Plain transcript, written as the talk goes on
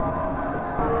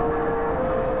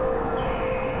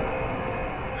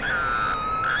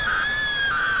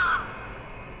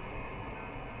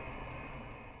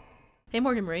Hey,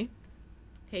 Morgan Marie.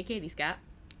 Hey, Katie Scott.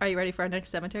 Are you ready for our next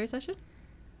cemetery session?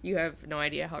 You have no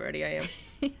idea how ready I am.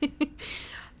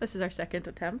 This is our second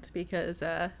attempt because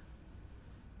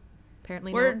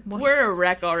apparently we're a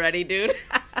wreck already, dude.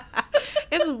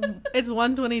 it's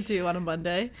 1:22 on a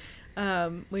Monday.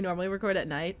 We normally record at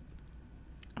night,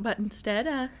 but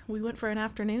instead we went for an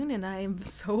afternoon, and I am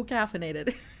so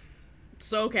caffeinated.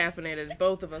 So caffeinated.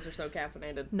 Both of us are so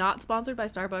caffeinated. Not sponsored by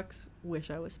Starbucks. Wish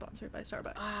I was sponsored by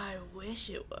Starbucks. I wish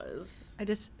it was. I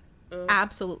just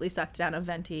absolutely sucked down a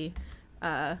venti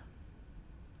vanilla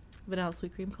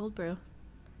sweet cream cold brew,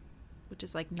 which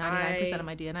is like 99% of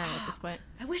my DNA at this point.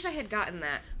 I wish I had gotten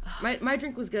that. My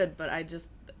drink was good, but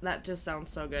that just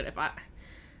sounds so good. If I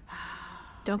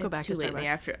don't go back too to late in the Starbucks.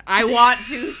 after. I want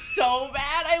to so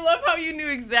bad. I love how you knew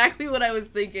exactly what I was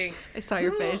thinking. I saw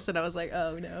your face and I was like,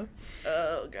 oh no.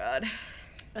 Oh god.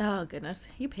 Oh goodness.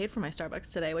 You paid for my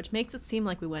Starbucks today, which makes it seem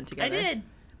like we went together. I did.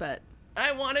 But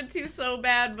I wanted to so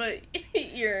bad, but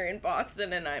you're in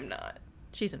Boston and I'm not.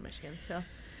 She's in Michigan, so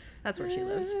that's where she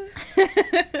lives.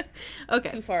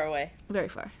 Okay. Too far away. Very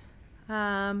far.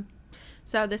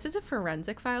 So this is a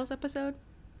Forensic Files episode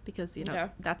because,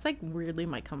 that's like weirdly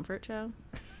my comfort show.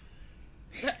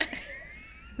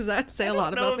 Does that say a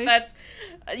lot about me? That's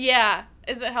yeah.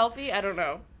 Is it healthy? I don't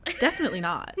know. Definitely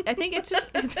not. I think it's just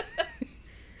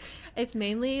it's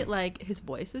mainly like his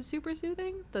voice is super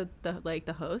soothing, the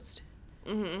host.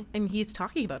 Mm-hmm. And he's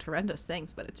talking about horrendous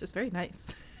things, but it's just very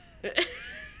nice.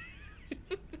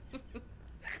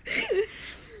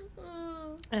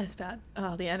 That's bad.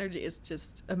 Oh, the energy is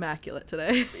just immaculate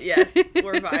today. Yes,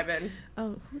 we're vibing.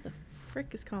 Oh, who the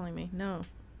frick is calling me? No.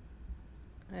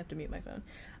 I have to mute my phone.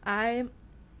 I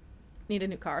need a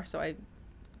new car, so I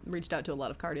reached out to a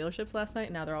lot of car dealerships last night,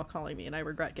 and now they're all calling me, and I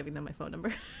regret giving them my phone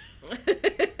number.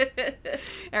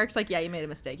 Eric's like, yeah, you made a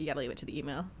mistake. You gotta leave it to the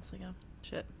email. I was like, oh,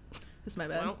 shit. This is my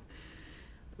bad. Well,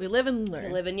 we live and learn.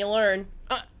 You live and you learn.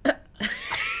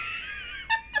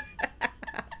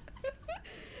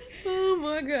 Oh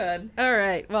my god. All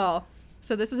right. Well,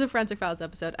 so this is a Forensic Files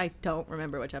episode. I don't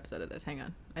remember which episode it is. Hang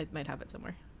on. I might have it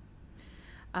somewhere.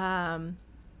 I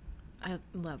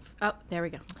love... Oh, there we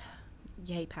go.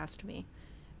 Yay, past me.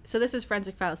 So this is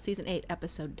Forensic Files Season 8,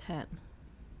 Episode 10.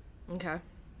 Okay.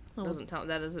 Oh.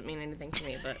 That doesn't mean anything to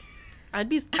me, but... I'd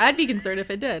be concerned if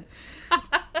it did.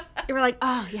 You were like,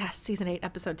 oh, yes, Season 8,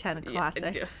 Episode 10, a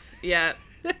classic. Yeah.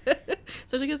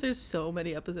 Especially because there's so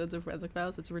many episodes of Forensic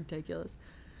Files. It's ridiculous.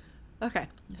 Okay,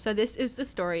 so this is the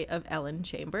story of Ellen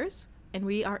Chambers, and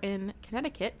we are in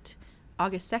Connecticut,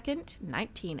 August 2nd,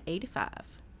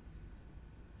 1985.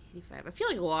 85. I feel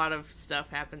like a lot of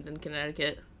stuff happens in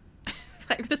Connecticut. I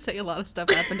thought you were going to say a lot of stuff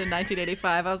happened in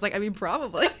 1985. I was like, I mean,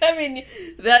 probably. I mean,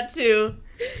 that too.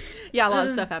 Yeah, a lot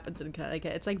of stuff happens in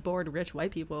Connecticut. It's like bored rich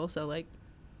white people, so like...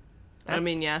 I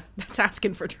mean, yeah. That's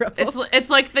asking for trouble.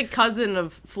 It's like the cousin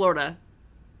of Florida.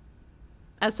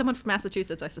 As someone from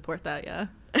Massachusetts, I support that, yeah.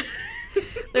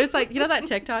 There's like, that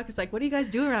TikTok? It's like, what do you guys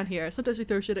do around here? Sometimes we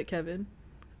throw shit at Kevin.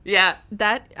 Yeah.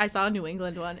 That, I saw a New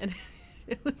England one, and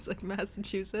it was like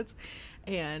Massachusetts,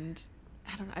 and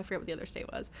I don't know, I forget what the other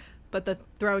state was, but the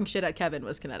throwing shit at Kevin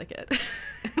was Connecticut.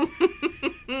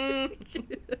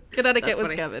 Connecticut was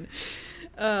funny. Kevin.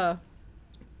 That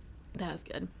was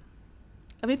good.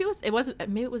 Maybe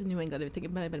it was New England. I think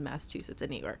it might have been Massachusetts and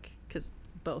New York, because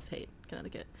both hate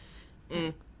Connecticut.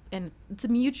 And it's a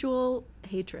mutual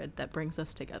hatred that brings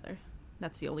us together.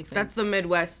 That's the only thing. That's the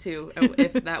Midwest, too.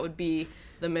 If that would be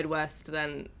the Midwest,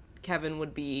 then Kevin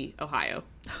would be Ohio.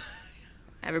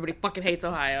 Everybody fucking hates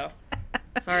Ohio.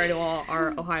 Sorry to all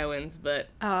our Ohioans, but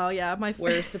oh yeah,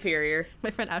 we're superior.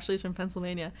 My friend Ashley's from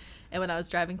Pennsylvania, and when I was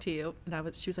driving to you,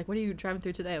 and she was like, "What are you driving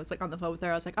through today?" I was like on the phone with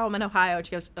her. I was like, "Oh, I'm in Ohio." And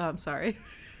she goes, "Oh, I'm sorry."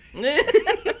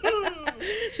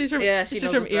 She's from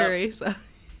Erie, so.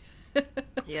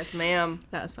 Yes, ma'am.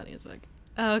 That was funny as fuck.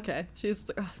 Oh, okay. She's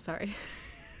like, oh, sorry.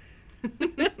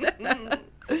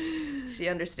 She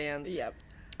understands. Yep.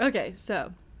 Okay,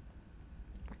 so.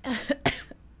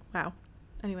 Wow.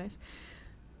 Anyways.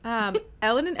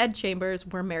 Ellen and Ed Chambers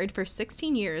were married for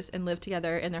 16 years and lived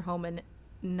together in their home in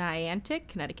Niantic,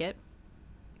 Connecticut.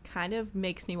 Kind of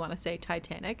makes me want to say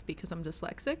Titanic because I'm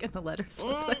dyslexic and the letters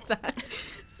look like that.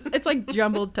 It's like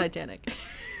jumbled Titanic.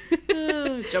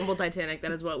 Jumbled Titanic.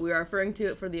 That is what we are referring to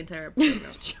it for the entire episode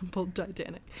now. Jumbled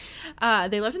Titanic.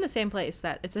 They lived in the same place.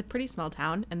 It's a pretty small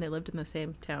town, and they lived in the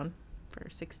same town for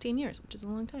 16 years, which is a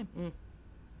long time.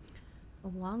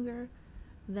 Longer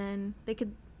than they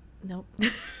could... Nope.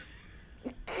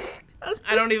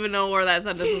 I don't even know where that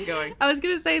sentence was going. I was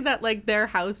going to say that, like, their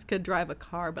house could drive a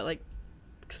car, but, like,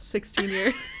 16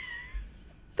 years.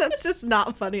 That's just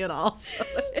not funny at all. So,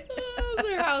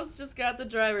 Their house just got the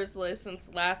driver's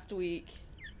license last week.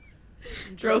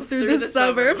 Drove through the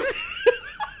suburbs.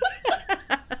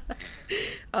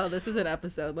 Oh, this is an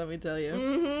episode, let me tell you.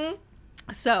 Mm-hmm.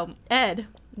 So, Ed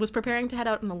was preparing to head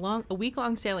out on a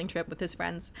week-long sailing trip with his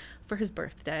friends for his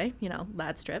birthday. You know,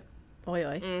 lad's trip. Oi,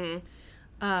 oi. Mm-hmm.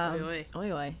 Oi, oi.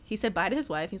 Oi, oi. He said bye to his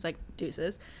wife. He's like,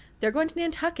 deuces. They're going to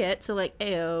Nantucket, so like,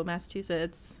 ayo,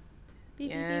 Massachusetts.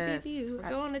 Yes. We're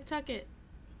going to Tucket.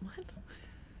 What?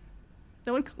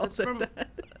 No one calls it that.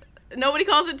 Nobody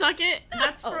calls it Tucket?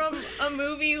 That's from a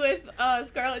movie with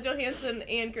Scarlett Johansson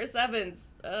and Chris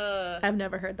Evans. I've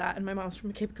never heard that, and my mom's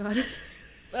from Cape Cod.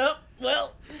 Oh,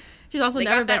 well. She's also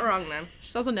never got that wrong, then.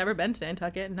 She's also never been to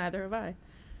Nantucket, and neither have I.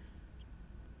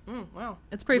 Wow.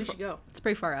 It's pretty. We should go. It's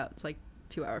pretty far out. It's like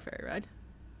 2-hour ferry ride.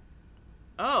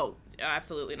 Oh,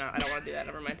 absolutely not. I don't want to do that.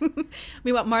 Never mind.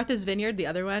 Meanwhile, Martha's Vineyard, the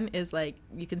other one, is like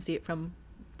you can see it from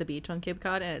the beach on Cape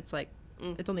Cod, and it's like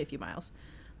it's only a few miles.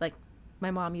 Like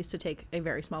my mom used to take a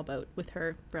very small boat with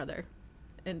her brother,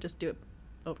 and just do it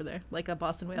over there, like a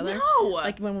Boston Whaler. No.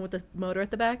 Like one with the motor at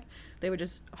the back. They would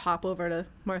just hop over to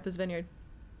Martha's Vineyard.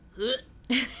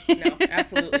 No,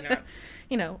 absolutely not.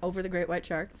 You know, over the Great White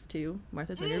Sharks to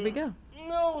Martha's Vineyard we go.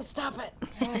 No, stop it.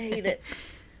 I hate it.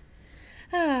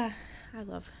 I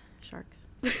love sharks.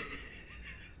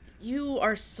 You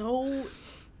are so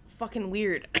fucking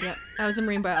weird. Yeah, I was a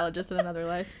marine biologist in another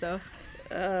life, so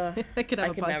I could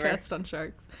have a podcast on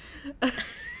sharks.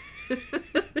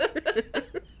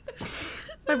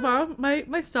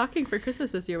 My stocking for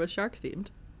Christmas this year was shark themed.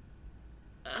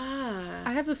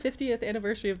 I have the 50th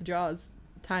anniversary of Jaws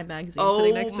Time magazine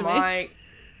sitting next to me.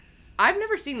 I've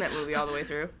never seen that movie all the way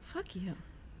through. Fuck you.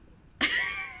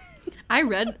 I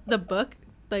read the book,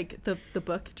 like the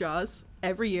book Jaws,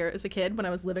 every year as a kid when I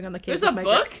was living on the Cape. There's a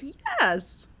book?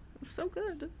 Yes. It was so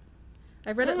good.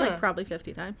 I've read it like probably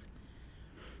 50 times.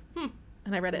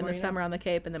 And I read it in the summer on the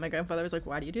Cape, and then my grandfather was like,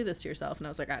 why do you do this to yourself? And I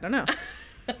was like, I don't know.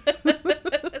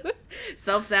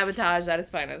 Self-sabotage at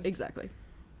its finest. Exactly.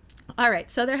 All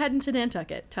right, so they're heading to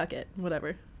Nantucket. Tuck it.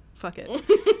 Whatever. Fuck it.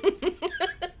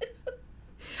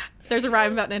 There's a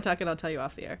rhyme about Nantucket I'll tell you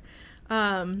off the air.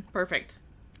 Perfect.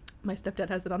 My stepdad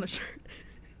has it on a shirt.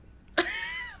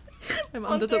 My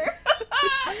mom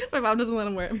doesn't let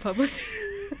him wear it in public.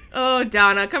 Oh,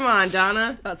 Donna. Come on,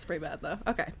 Donna. That's pretty bad, though.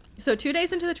 Okay. So 2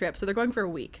 days into the trip, so they're going for a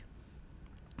week.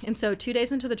 And so 2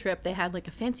 days into the trip, they had like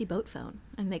a fancy boat phone.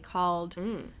 And they called,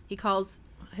 he calls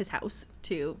his house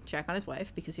to check on his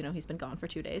wife because, you know, he's been gone for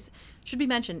 2 days. Should be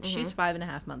mentioned, she's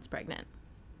 5.5 months pregnant.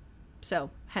 So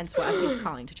hence why he's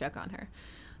calling to check on her.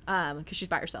 Because she's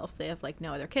by herself. They have like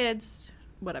no other kids,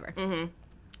 whatever.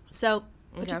 So,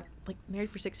 which is like married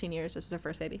for 16 years. This is their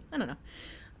first baby. I don't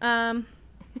know.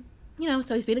 You know,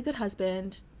 so he's being a good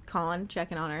husband, calling,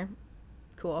 checking on her.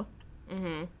 Cool.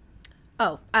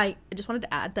 Oh, I just wanted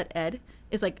to add that Ed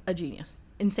is like a genius.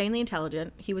 Insanely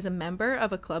intelligent. He was a member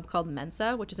of a club called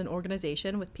Mensa, which is an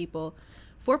organization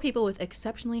for people with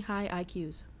exceptionally high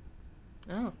IQs.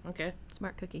 Oh, okay.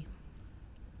 Smart cookie.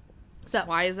 So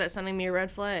why is that sending me a red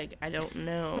flag? I don't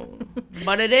know.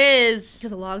 But it is.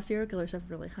 Because a lot of serial killers have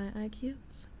really high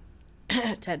IQs.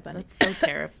 Ted Bundy. That's so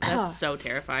terrifying. That's so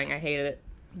terrifying. I hated it.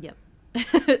 Yep.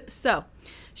 So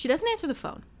she doesn't answer the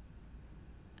phone.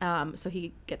 So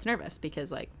he gets nervous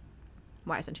because, like,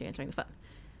 why isn't she answering the phone?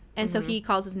 And so he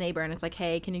calls his neighbor and it's like,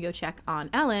 hey, can you go check on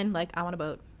Ellen? Like, I'm on a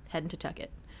boat heading to Tucket.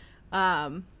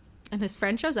 And his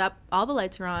friend shows up. All the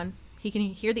lights are on. He can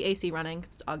hear the AC running.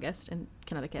 It's August in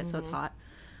Connecticut, so it's hot.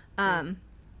 And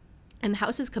the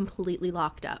house is completely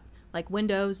locked up. Like,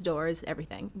 windows, doors,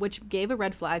 everything. Which gave a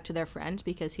red flag to their friend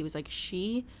because he was like,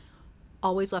 she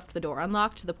always left the door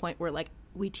unlocked to the point where, like,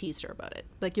 we teased her about it.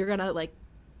 Like, you're gonna, like,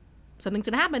 something's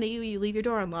gonna happen to you. You leave your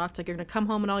door unlocked. Like, you're gonna come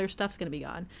home and all your stuff's gonna be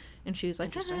gone. And she was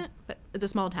like, but it's a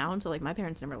small town, so, like, my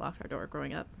parents never locked our door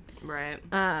growing up. Right.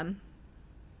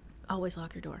 Always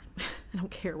lock your door. I don't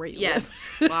care where you live. Yes,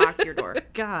 lock your door.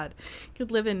 God, you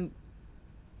could live in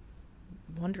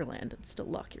Wonderland and still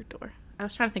lock your door. I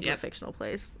was trying to think of a fictional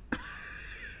place.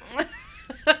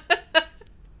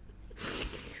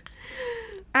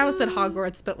 I almost said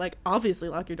Hogwarts, but, like, obviously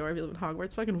lock your door if you live in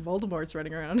Hogwarts. Fucking Voldemort's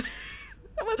running around.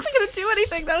 What's he gonna do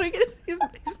anything, though?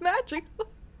 He's magical.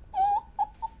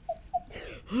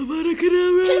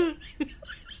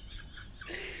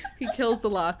 He kills the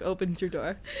lock, opens your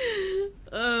door.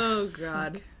 Oh,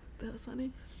 God. Fuck. That was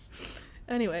funny.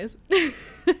 Anyways. This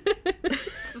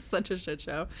is such a shit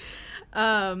show.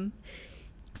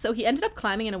 So he ended up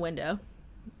climbing in a window.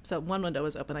 So one window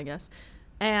was open, I guess.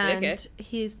 And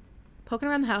he's poking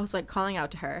around the house, like, calling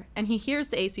out to her. And he hears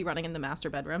the AC running in the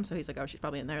master bedroom. So he's like, oh, she's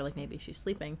probably in there. Like, maybe she's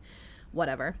sleeping.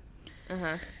 Whatever.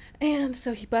 And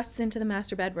so he busts into the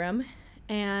master bedroom,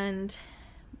 and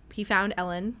he found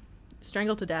Ellen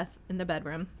strangled to death in the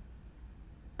bedroom.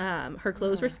 Her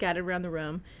clothes were scattered around the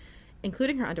room,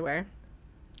 including her underwear,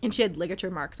 and she had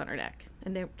ligature marks on her neck.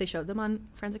 And they showed them on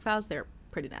Forensic Files. They're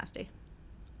pretty nasty.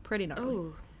 Pretty gnarly.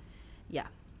 Oh. Yeah.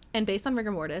 And based on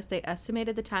rigor mortis, they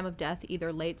estimated the time of death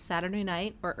either late Saturday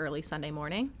night or early Sunday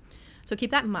morning. So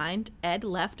keep that in mind. Ed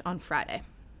left on Friday.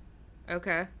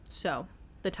 Okay. So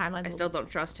the timeline's... I still don't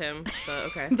trust him, but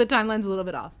okay. The timeline's a little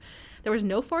bit off. There was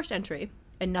no forced entry,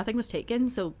 and nothing was taken,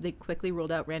 so they quickly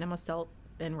ruled out random assault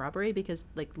and robbery because,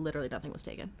 like, literally nothing was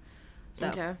taken. So,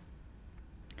 okay.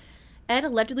 Ed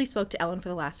allegedly spoke to Ellen for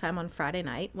the last time on Friday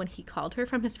night when he called her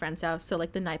from his friend's house. So,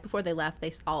 like, the night before they left,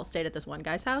 they all stayed at this one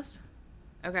guy's house.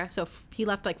 Okay. So, he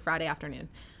left, like, Friday afternoon.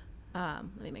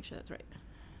 Let me make sure that's right.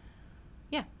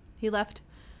 Yeah, he left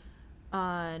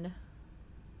on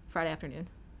Friday afternoon.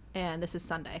 And this is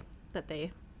Sunday that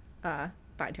they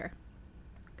find her.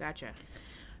 Gotcha.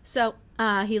 So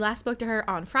he last spoke to her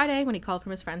on Friday when he called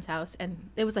from his friend's house, and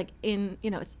it was like in,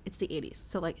 you know, it's the 80s,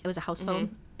 so like it was a house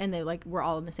phone, and they like were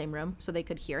all in the same room, so they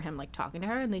could hear him like talking to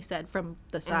her, and they said from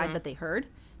the side that they heard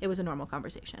it was a normal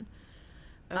conversation.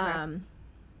 Okay.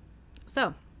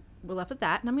 So we're left with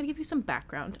that, and I'm gonna give you some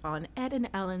background on Ed and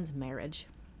Ellen's marriage.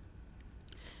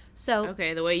 So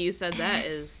Okay, the way you said that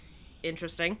is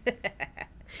interesting.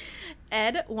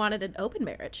 Ed wanted an open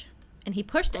marriage, and he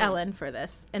pushed Ellen for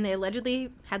this, and they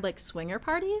allegedly had like swinger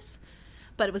parties,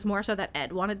 but it was more so that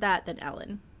Ed wanted that than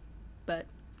Ellen. But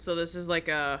So this is like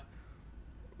a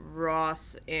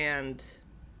Ross and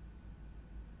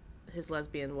his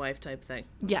lesbian wife type thing.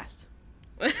 yes,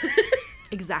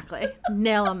 exactly,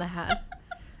 nail on the head.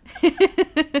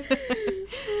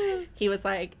 He was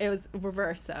like, it was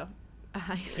reverse, so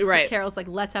Right. Carol's like,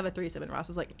 let's have a threesome, and Ross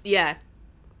is like, Yeah.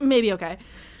 maybe okay.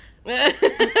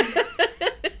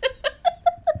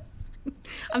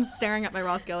 I'm staring at my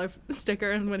Ross Geller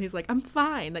sticker, and when he's like, I'm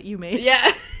fine that you made.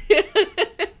 Yeah.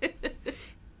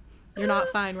 You're not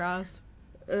fine, Ross.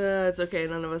 It's okay.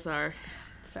 None of us are.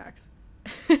 Facts.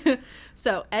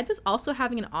 So Ed was also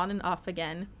having an on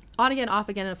again, off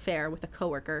again affair with a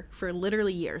coworker for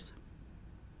literally years.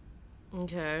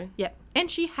 Okay. Yep.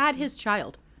 And she had his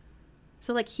child.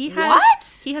 So like he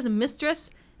has a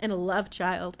mistress and a love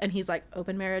child, and he's like,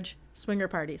 open marriage, swinger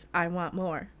parties, I want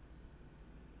more.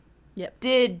 Yep.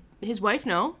 Did his wife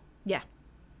know? Yeah.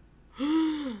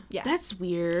 Yeah. That's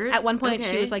weird. At one point,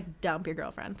 she Okay. was like, dump your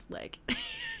girlfriend. Like,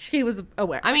 she was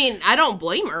aware. I mean, I don't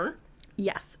blame her.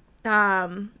 Yes.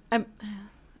 I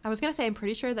was going to say, I'm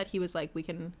pretty sure that he was like, we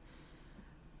can...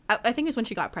 I think it was when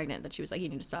she got pregnant that she was like, you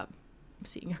need to stop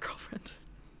seeing your girlfriend.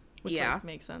 Which, Yeah. like,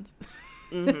 makes sense.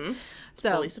 Mm-hmm.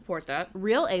 So, Fully support that.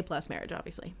 real A+ marriage,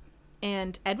 obviously.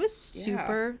 And Ed was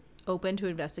super open to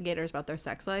investigators about their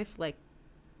sex life. Like,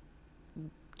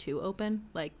 too open.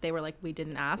 Like, they were like, we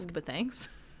didn't ask, but thanks.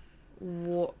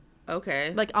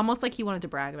 Okay. Like, almost like he wanted to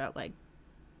brag about, like,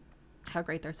 how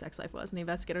great their sex life was. And the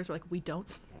investigators were like, we don't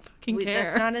fucking care.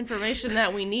 That's not information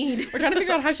that we need. We're trying to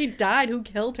figure out how she died, who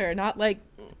killed her, not, like,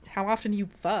 how often you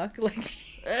fuck. Like,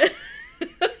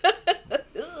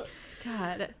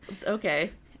 God.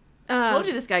 Okay. Told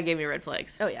you this guy gave me red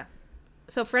flags. Oh, yeah.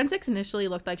 So forensics initially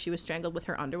looked like she was strangled with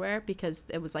her underwear because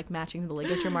it was, like, matching the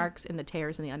ligature marks in the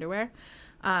tears in the underwear.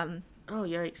 Oh,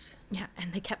 yikes. Yeah,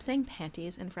 and they kept saying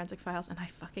panties in Forensic Files, and I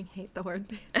fucking hate the word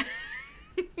panties.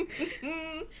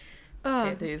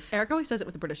 Panties. Eric always says it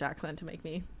with a British accent to make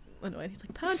me annoyed. He's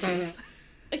like, panties.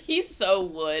 He so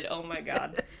would. Oh, my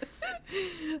God.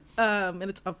 And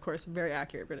it's, of course, a very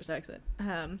accurate British accent.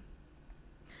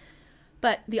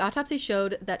 But the autopsy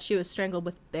showed that she was strangled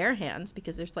with bare hands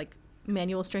because there's, like,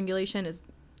 manual strangulation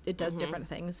it does different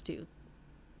things to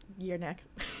your neck.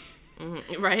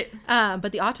 Right.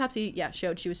 But the autopsy,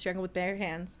 showed she was strangled with bare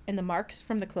hands, and the marks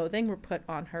from the clothing were put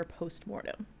on her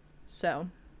post-mortem. So,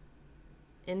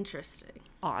 Interesting.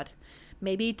 odd.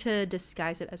 Maybe to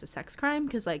disguise it as a sex crime,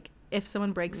 because, like, if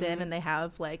someone breaks in and they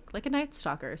have, like a Night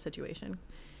Stalker situation.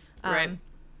 Right.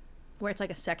 Where it's,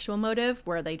 like, a sexual motive,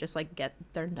 where they just, like, get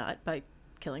their nut by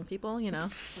killing people, you know?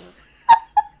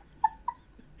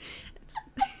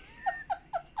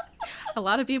 A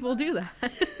lot of people do that.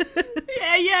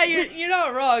 Yeah, you're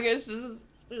not wrong. It's just,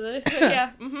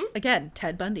 yeah. Mm-hmm. Again,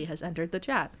 Ted Bundy has entered the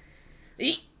chat.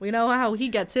 Eat. We know how he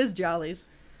gets his jollies.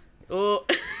 Oh.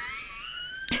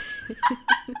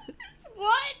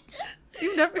 What?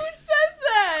 You've never... Who says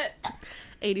that?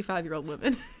 85-year-old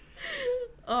women.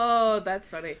 Oh, that's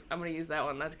funny. I'm gonna use that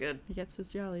one. That's good. He gets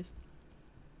his jollies.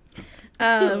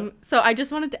 So I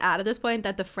just wanted to add at this point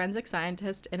that the forensic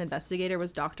scientist and investigator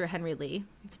was Dr. Henry Lee.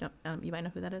 If you don't, you might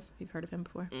know who that is. If you've heard of him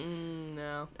before.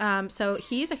 No. So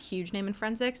he's a huge name in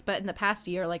forensics, but in the past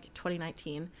year, like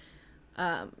 2019,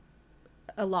 a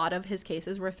lot of his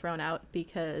cases were thrown out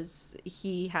because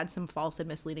he had some false and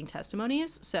misleading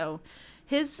testimonies. So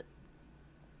his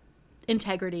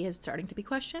integrity is starting to be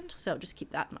questioned, so just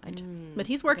keep that in mind. But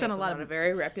he's worked on a lot of a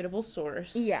very reputable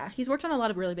source. Yeah, he's worked on a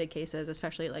lot of really big cases,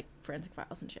 especially like forensic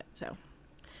files and shit. So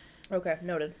okay,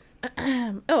 noted.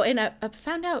 Oh, and I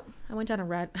found out, I went down a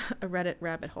Reddit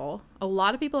rabbit hole. A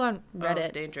lot of people on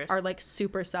Reddit are like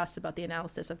super sus about the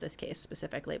analysis of this case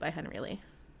specifically by Henry Lee.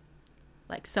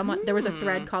 Like someone there was a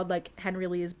thread called like Henry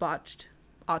Lee's botched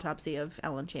autopsy of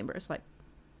Ellen Chambers, like,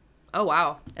 oh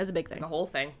wow, as a big thing, like a whole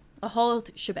thing, a whole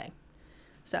shebang.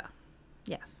 So,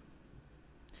 yes.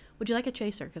 Would you like a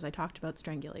chaser? Because I talked about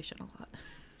strangulation a lot.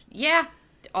 Yeah,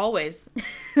 always.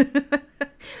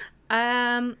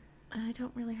 I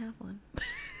don't really have one.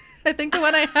 I think the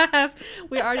one I have,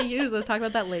 we already used. Let's talk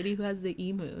about that lady who has the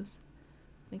emus.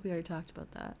 I think we already talked about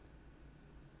that.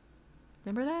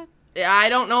 Remember that? Yeah, I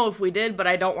don't know if we did, but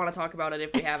I don't want to talk about it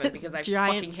if we haven't because I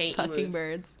giant fucking hate fucking emus.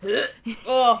 Birds.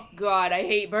 Oh God, I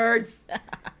hate birds.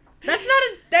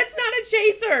 That's not a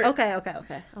chaser. Okay.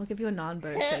 I'll give you a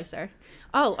non-bird chaser.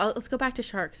 Oh, let's go back to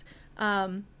sharks.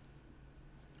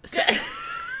 It's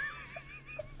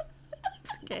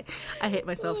okay. I hate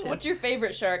myself too. What's your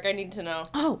favorite shark? I need to know.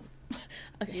 Oh,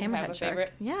 okay, Do you have hammerhead a shark.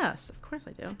 favorite? Yes, of course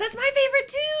I do. That's my favorite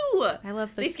too. I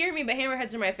love They scare me, but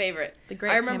hammerheads are my favorite. The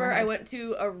great I remember hammerhead. I went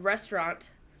to a restaurant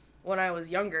when I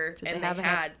was younger, and they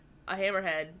had a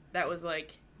hammerhead that was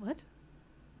like What?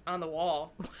 on the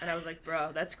wall, and I was like,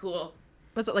 bro, that's cool.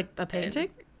 Was it like a painting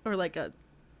or like a?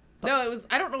 No, it was.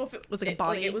 I don't know if it was like a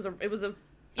body. Like it was a.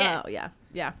 Yeah. Oh yeah.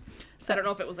 So I don't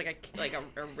know if it was like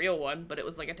a real one, but it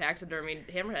was like a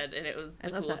taxidermied hammerhead, and it was the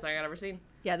coolest thing I'd ever seen.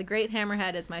 Yeah, the great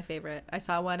hammerhead is my favorite. I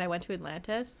saw one. I went to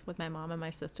Atlantis with my mom and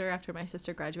my sister after my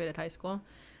sister graduated high school,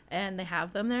 and they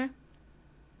have them there.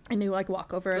 And you like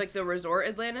walk over like the resort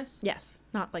Atlantis. Yes,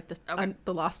 not like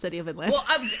the lost city of Atlantis.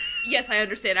 Well, yes, I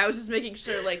understand. I was just making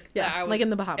sure, like, yeah, that I was like in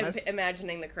the Bahamas,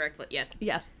 imagining the correct. Yes.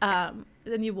 Yes.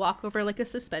 Then you walk over like a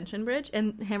suspension bridge,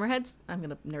 and hammerheads. I'm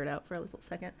gonna nerd out for a little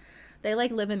second. They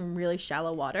like live in really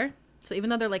shallow water. So even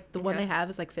though they're like the one they have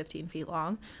is like 15 feet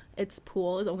long, its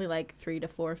pool is only like 3 to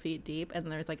 4 feet deep,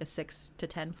 and there's like a 6 to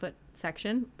 10 foot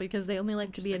section because they only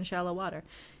like to be in shallow water.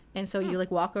 And so you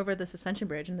like walk over the suspension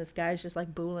bridge, and this guy's just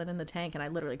like booling in the tank, and I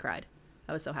literally cried.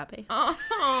 I was so happy.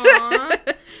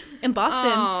 In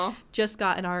Boston, just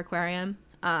got in our aquarium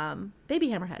baby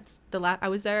hammerheads. I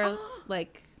was there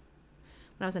like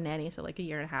when I was a nanny, so like a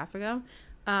year and a half ago.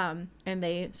 And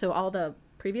all the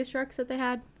previous sharks that they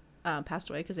had passed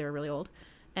away because they were really old,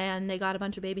 and they got a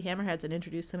bunch of baby hammerheads and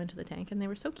introduced them into the tank, and they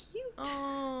were so cute.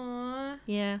 Aww.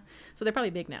 Yeah, so they're probably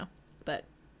big now, but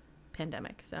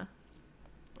pandemic, so.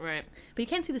 Right. But you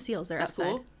can't see the seals. They're That's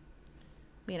outside. Cool.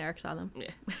 Me and Eric saw them. Yeah.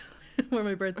 For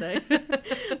my birthday.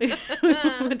 We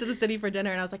went to the city for dinner,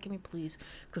 and I was like, can we please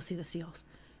go see the seals?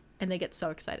 And they get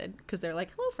so excited because they're like,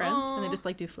 hello, friends. Aww. And they just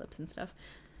like do flips and stuff.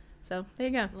 So there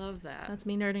you go. Love that. That's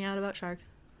me nerding out about sharks.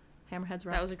 Hammerheads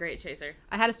rock. That was a great chaser.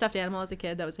 I had a stuffed animal as a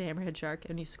kid that was a hammerhead shark,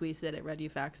 and you squeezed it read you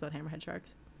facts about hammerhead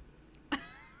sharks.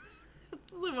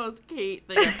 The most Kate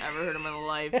thing I've ever heard in my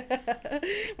life.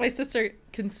 My sister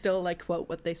can still like quote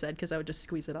what they said because I would just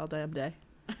squeeze it all damn day.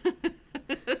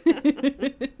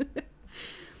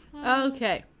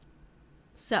 Okay,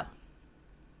 so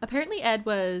apparently Ed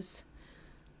was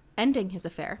ending his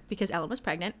affair because Ellen was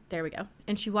pregnant. There we go,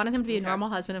 and she wanted him to be a normal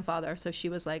husband and father. So she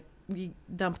was like, "You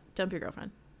dump your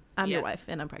girlfriend. I'm your wife,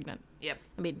 and I'm pregnant." Yep.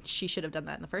 I mean, she should have done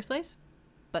that in the first place,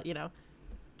 but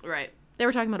right. They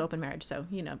were talking about open marriage, so,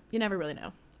 you never really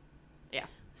know. Yeah.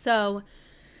 So,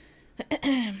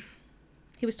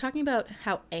 he was talking about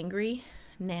how angry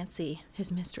Nancy,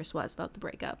 his mistress, was about the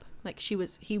breakup. Like,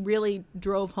 he really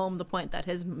drove home the point that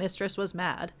his mistress was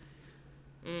mad.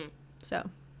 So,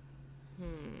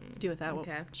 do with that.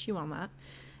 Okay. We'll chew on that.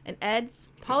 And Ed's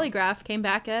polygraph came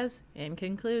back as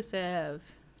inconclusive.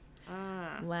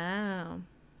 Wow.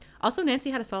 Also, Nancy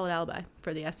had a solid alibi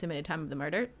for the estimated time of the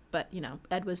murder, but,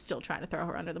 Ed was still trying to throw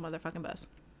her under the motherfucking bus.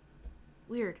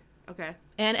 Weird. Okay.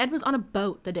 And Ed was on a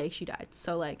boat the day she died,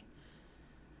 so, like,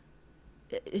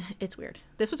 it's weird.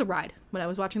 This was a ride. When I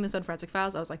was watching this on Forensic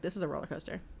Files, I was like, this is a roller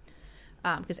coaster.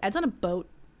 Because Ed's on a boat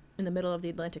in the middle of the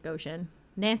Atlantic Ocean.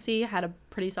 Nancy had a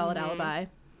pretty solid alibi.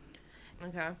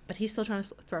 Okay. But he's still trying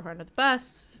to throw her under the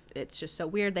bus. It's just so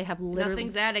weird. They have literally...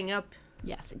 Nothing's adding up.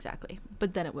 Yes, exactly.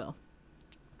 But then it will.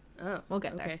 Oh, we'll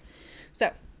get there. Okay.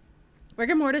 So,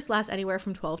 Rigor mortis lasts anywhere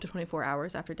from 12 to 24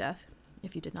 hours after death,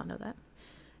 if you did not know that.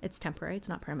 It's temporary. It's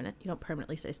not permanent. You don't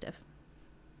permanently stay stiff.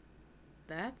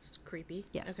 That's creepy.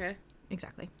 Yes. Okay.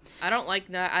 Exactly. I don't like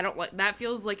that. That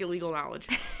feels like illegal knowledge.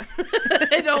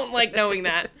 I don't like knowing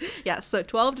that. Yeah, so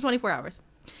 12 to 24 hours.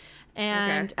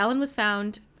 And Okay. Ellen was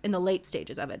found in the late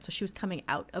stages of it. So she was coming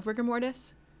out of rigor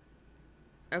mortis.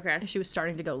 Okay. And she was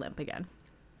starting to go limp again.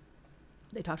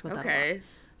 They talked about that a lot. Okay.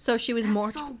 So she was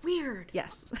more... so weird.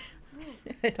 Yes.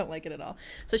 I don't like it at all.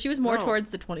 So she was more No.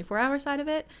 towards the 24-hour side of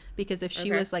it, because if she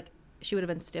Okay. was like, she would have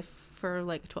been stiff for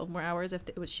like 12 more hours if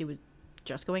she was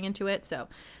just going into it. So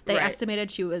they Right.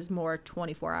 estimated she was more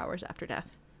 24 hours after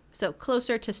death. So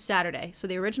closer to Saturday. So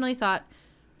they originally thought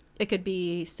it could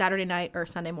be Saturday night or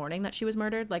Sunday morning that she was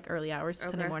murdered, like early hours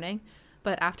Sunday Okay. morning.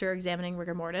 But after examining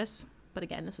rigor mortis, but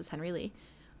again, this was Henry Lee,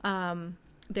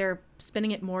 they're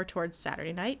spinning it more towards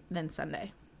Saturday night than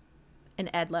Sunday. And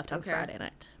Ed left on Okay. Friday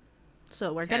night.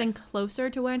 So we're Okay. getting closer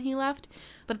to when he left,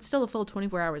 but it's still a full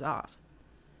 24 hours off.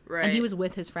 Right. And he was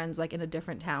with his friends, like, in a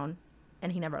different town,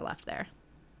 and he never left there.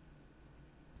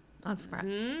 On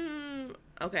Friday.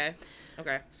 Okay.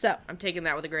 Okay. So, I'm taking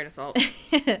that with a grain of salt.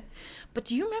 but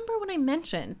do you remember when I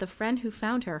mentioned the friend who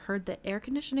found her heard the air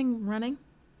conditioning running?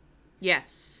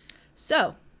 Yes.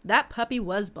 So, that puppy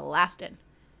was blasted.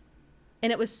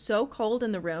 And it was so cold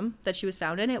in the room that she was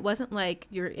found in. It wasn't like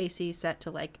your AC set to,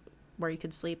 like, where you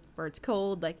could sleep where it's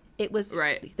cold. Like, it was...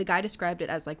 Right. The guy described it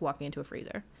as, like, walking into a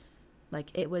freezer. Like,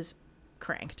 it was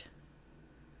cranked.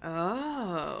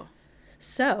 Oh.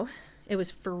 So, it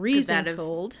was freezing have-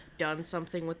 cold. Done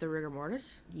something with the rigor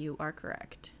mortis? You are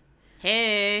correct.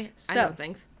 Hey. I So- know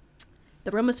things.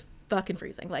 The room was fucking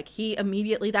freezing. Like, he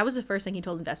immediately... That was the first thing he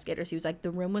told investigators. He was like, the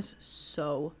room was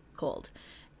so cold.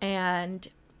 And...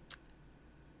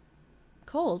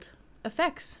 cold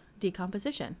affects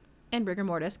decomposition, and rigor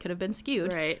mortis could have been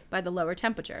skewed Right. by the lower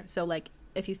temperature. So, like,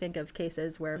 if you think of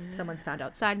cases where someone's found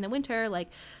outside in the winter, like,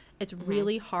 it's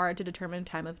really hard to determine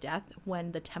time of death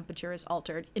when the temperature is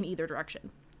altered in either direction.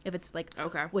 If it's, like,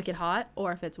 Okay. wicked hot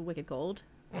or if it's wicked cold.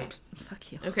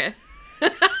 Fuck you. Okay.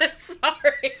 I'm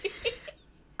sorry.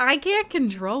 I can't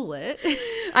control it.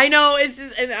 I know, it's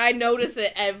just, and I notice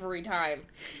it every time.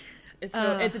 It's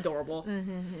so, it's adorable.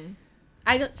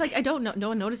 It's like, I don't know. No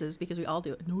one notices because we all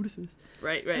do it. Notices.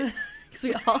 Right, right. Because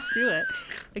we all do it.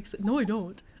 Except, no, I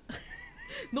don't.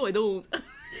 No, I don't.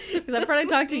 Because I'm trying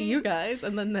to talk to you guys,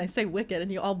 and then I say wicked,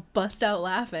 and you all bust out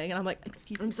laughing, and I'm like,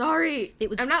 excuse me. I'm sorry. It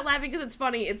was- I'm not laughing because it's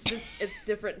funny. It's just, it's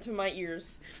different to my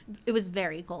ears. It was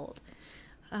very cold.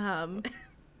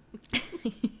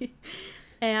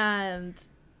 And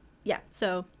yeah,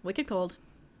 so wicked cold,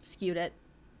 skewed it.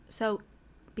 So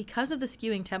because of the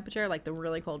skewing temperature, like the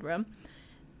really cold room,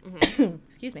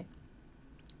 excuse me,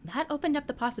 that opened up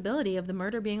the possibility of the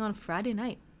murder being on Friday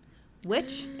night,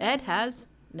 which Ed has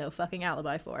no fucking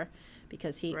alibi for,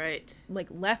 because he Right. like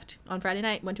left on Friday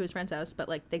night, went to his friend's house, but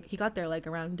like he got there like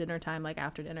around dinner time, like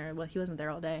after dinner. Well, he wasn't there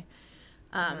all day.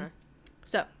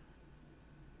 So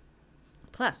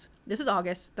plus this is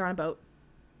August, they're on a boat,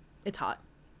 it's hot.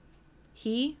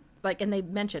 He like, and they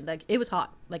mentioned like it was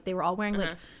hot, like they were all wearing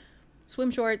like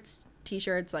swim shorts,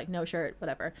 t-shirts, like no shirt,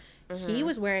 whatever. He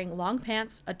was wearing long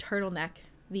pants, a turtleneck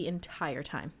the entire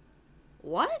time.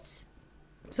 What?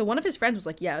 So one of his friends was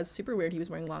like, yeah, it was super weird, he was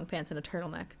wearing long pants and a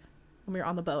turtleneck when we were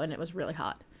on the boat, and it was really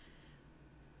hot.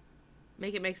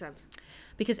 Make it make sense.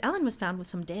 Because Ellen was found with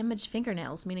some damaged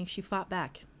fingernails, meaning she fought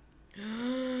back.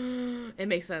 It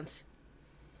makes sense.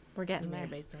 We're getting It there.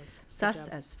 makes sense. Good Sus job.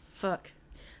 as fuck.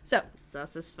 So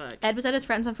Sus as fuck. Ed was at his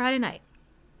friend's on Friday night,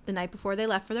 the night before they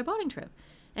left for their boating trip,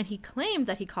 and he claimed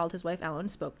that he called his wife Ellen,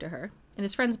 spoke to her, and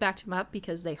his friends backed him up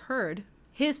because they heard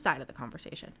his side of the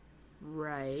conversation.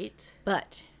 Right.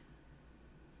 But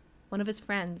one of his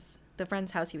friends, the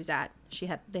friend's house he was at,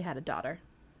 they had a daughter.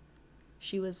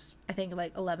 She was, I think,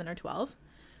 like 11 or 12.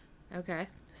 Okay.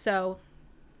 So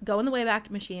go in the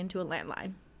Wayback Machine to a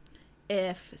landline.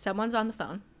 If someone's on the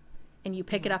phone and you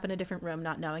pick it up in a different room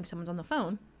not knowing someone's on the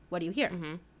phone, what do you hear?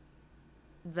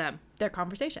 Them. Their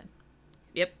conversation.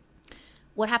 Yep.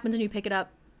 What happens when you pick it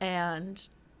up and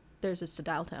there's just a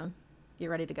dial tone? You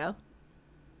ready to go?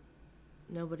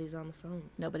 Nobody's on the phone.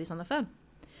 Nobody's on the phone.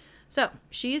 So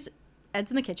Ed's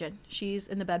in the kitchen. She's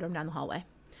in the bedroom down the hallway.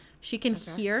 She can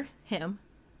hear him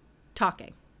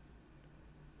talking.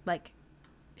 Like,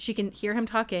 she can hear him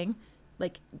talking,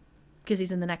 like, because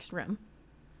he's in the next room.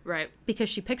 Right. Because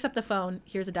she picks up the phone,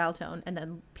 hears a dial tone, and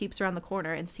then peeps around the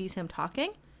corner and sees him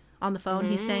talking on the phone.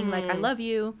 He's saying, like, I love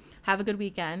you, have a good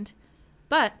weekend.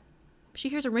 But she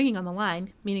hears a ringing on the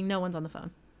line, meaning no one's on the phone.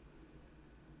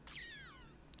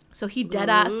 So he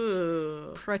deadass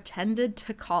Ooh. pretended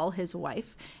to call his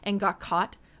wife and got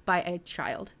caught by a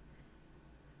child.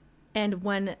 And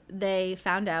when they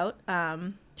found out,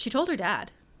 she told her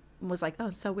dad, was like, oh,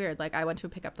 it's so weird. Like, I went to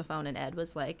pick up the phone and Ed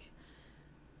was like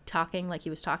talking like he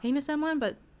was talking to someone,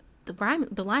 but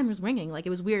the line was ringing. Like, it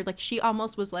was weird. Like, she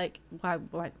almost was like, why,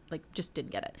 like, just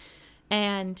didn't get it.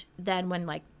 And then when,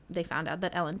 like, they found out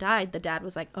that Ellen died, the dad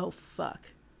was like, oh, fuck.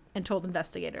 And told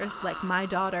investigators, like, my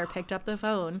daughter picked up the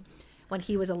phone when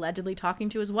he was allegedly talking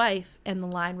to his wife and the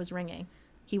line was ringing.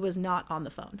 He was not on the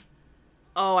phone.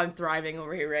 Oh, I'm thriving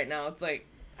over here right now. It's like,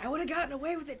 I would have gotten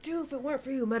away with it too if it weren't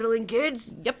for you meddling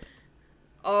kids. Yep.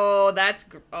 Oh, that's...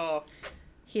 Oh.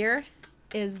 Here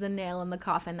is the nail in the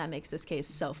coffin that makes this case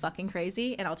so fucking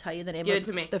crazy. And I'll tell you the name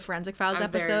of the Forensic Files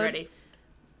episode. I'm very ready.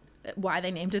 Why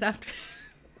they named it after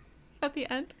at the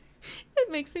end. It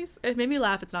made me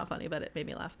laugh. It's not funny, but it made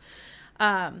me laugh.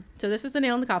 So this is the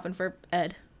nail in the coffin for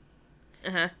Ed.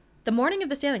 Uh-huh. The morning of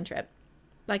the sailing trip,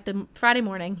 like the Friday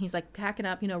morning, he's like packing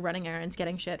up, running errands,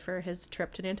 getting shit for his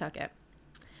trip to Nantucket.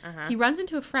 Uh-huh. He runs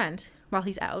into a friend while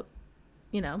he's out,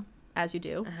 as you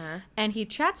do. Uh-huh. And he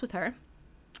chats with her,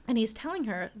 and he's telling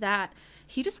her that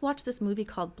he just watched this movie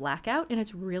called Blackout, and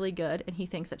it's really good, and he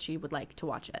thinks that she would like to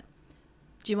watch it.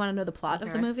 Do you want to know the plot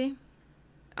of the movie?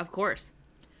 Of course.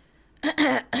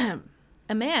 A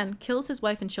man kills his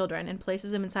wife and children and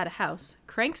places them inside a house,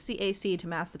 cranks the AC to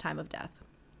mask the time of death.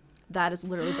 That is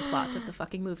literally the plot of the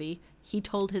fucking movie he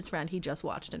told his friend he just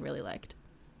watched and really liked.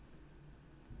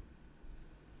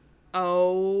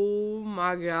 Oh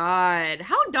my god.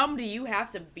 How dumb do you have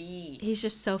to be? He's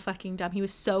just so fucking dumb. He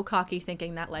was so cocky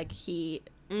thinking that, like,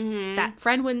 that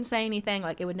friend wouldn't say anything,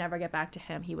 like, it would never get back to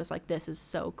him. He was like, this is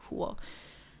so cool.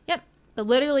 Yep.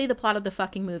 Literally, the plot of the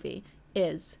fucking movie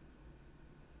is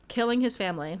killing his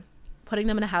family, putting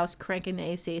them in a house, cranking the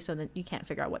AC so that you can't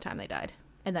figure out what time they died,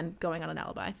 and then going on an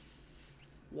alibi.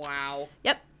 Wow.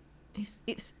 Yep.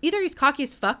 Either he's cocky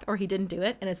as fuck or he didn't do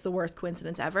it, and it's the worst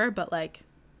coincidence ever, but, like,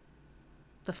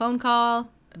 the phone call,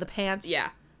 the pants,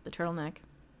 the turtleneck,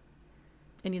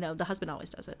 and, the husband always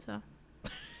does it, so.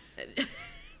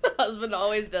 The husband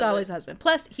always does it. It's always the husband.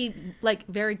 Plus, he, like,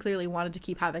 very clearly wanted to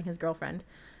keep having his girlfriend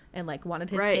and, like, wanted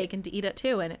his cake and to eat it,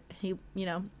 too, and he,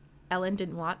 Ellen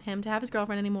didn't want him to have his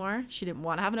girlfriend anymore. She didn't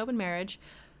want to have an open marriage.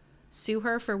 Sue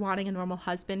her for wanting a normal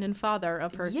husband and father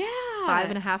of her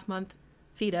 5.5-month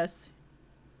fetus.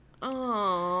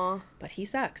 Aww. But he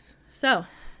sucks. So.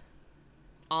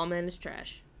 All men is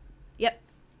trash. Yep.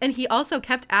 And he also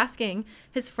kept asking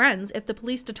his friends if the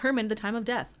police determined the time of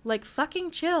death. Like,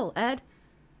 fucking chill, Ed.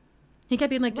 He kept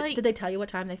being like, did they tell you what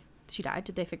time she died?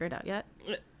 Did they figure it out yet?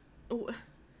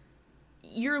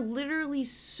 You're literally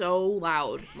so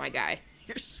loud, my guy.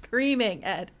 You're screaming,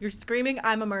 Ed. You're screaming,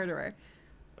 I'm a murderer.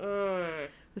 It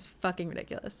was fucking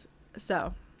ridiculous.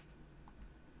 So,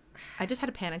 I just had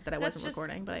a panic that I wasn't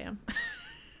recording, but I am.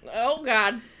 Oh,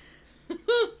 God.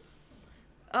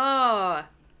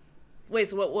 Wait,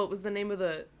 so what was the name of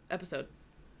the episode?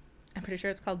 I'm pretty sure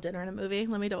it's called Dinner and a Movie.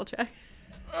 Let me double check.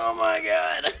 Oh, my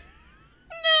God.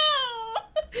 No!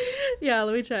 Yeah,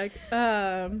 let me check.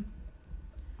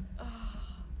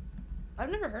 I've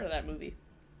never heard of that movie.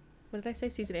 What did I say?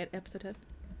 Season 8, episode 10?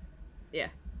 Yeah.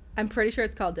 I'm pretty sure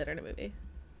it's called Dinner and a Movie.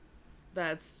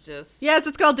 That's just... Yes,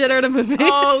 it's called Dinner and a Movie.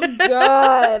 Oh,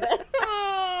 God.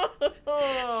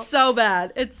 So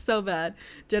bad. It's so bad.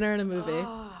 Dinner and a Movie.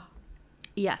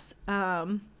 Yes.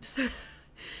 So,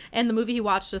 and the movie he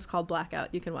watched is called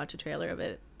Blackout. You can watch a trailer of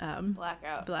it.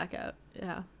 Blackout.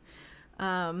 Yeah.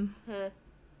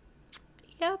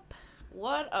 Yep.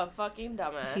 What a fucking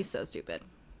dumbass. He's so stupid.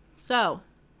 So.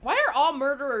 Why are all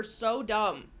murderers so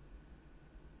dumb?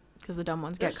 Because the dumb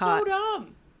ones get caught. They're so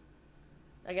dumb.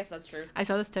 I guess that's true. I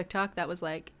saw this TikTok that was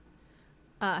like,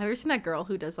 have you ever seen that girl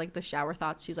who does like the shower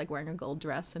thoughts? She's like wearing a gold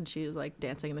dress and she's like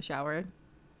dancing in the shower.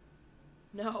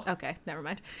 No. Okay, never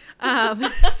mind.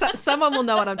 Someone will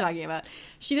know what I'm talking about.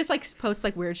 She just like posts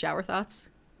like weird shower thoughts.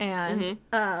 And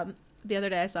the other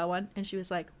day I saw one and she was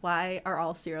like, why are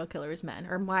all serial killers men?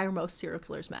 Or why are most serial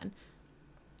killers men?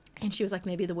 And she was like,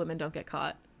 maybe the women don't get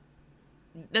caught.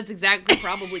 That's exactly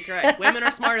probably correct. Women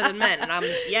are smarter than men. And I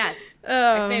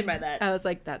stand by that. I was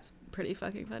like, that's pretty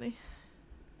fucking funny.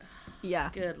 Yeah.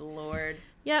 Good Lord.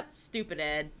 Yep. Stupid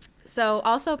Ed. So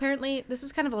also apparently, this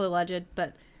is kind of alleged,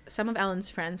 but some of Ellen's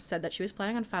friends said that she was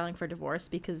planning on filing for divorce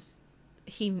because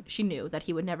she knew that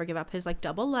he would never give up his like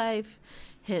double life,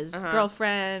 his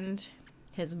girlfriend,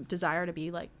 his desire to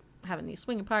be like having these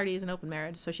swinging parties and open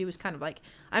marriage. So she was kind of like,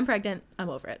 I'm pregnant, I'm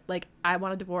over it. Like, I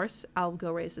want a divorce, I'll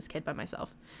go raise this kid by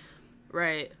myself.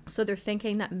 Right. So they're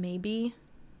thinking that maybe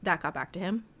that got back to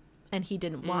him. and he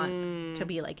didn't want to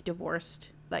be like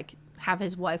divorced, like have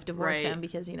his wife divorce him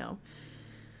because, you know,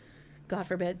 God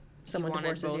forbid someone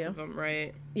divorces both you. Of them,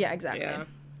 right? Yeah, exactly. Yeah.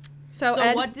 So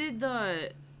what did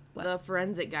the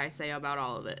forensic guy say about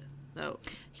all of it?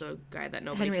 The guy that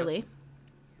nobody Henry trusted. Lee.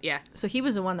 Yeah. So he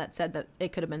was the one that said that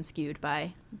it could have been skewed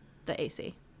by the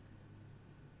AC.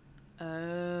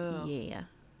 Oh. Yeah.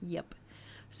 Yep.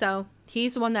 So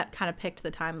he's the one that kind of picked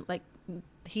the time. Like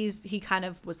he kind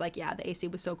of was like, yeah, the AC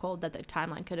was so cold that the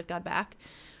timeline could have got back.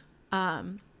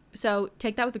 So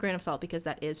take that with a grain of salt because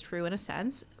that is true in a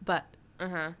sense, but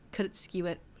could it skew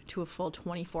it to a full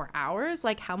 24 hours?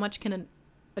 Like how much can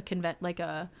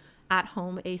a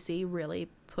at-home AC really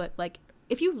put, like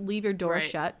if you leave your door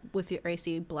shut with your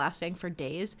AC blasting for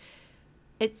days,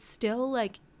 it's still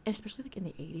like, especially like in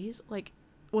the 80s, like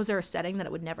was there a setting that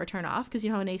it would never turn off? Because you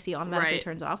know how an AC automatically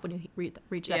turns off when you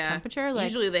reach that temperature? Like,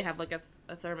 usually they have like a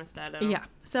thermostat. Yeah.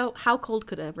 So how cold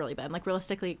could it have really been? Like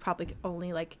realistically, probably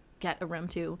only like get a room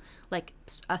to like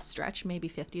a stretch, maybe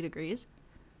 50 degrees.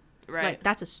 Right. Like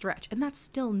that's a stretch. And that's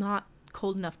still not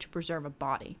cold enough to preserve a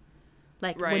body.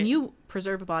 Like when you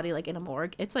preserve a body like in a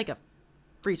morgue, it's like a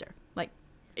freezer. Like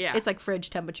it's like fridge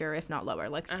temperature, if not lower,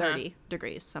 like 30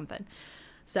 degrees, something.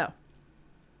 So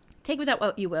take with that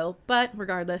what you will, but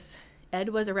regardless, Ed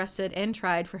was arrested and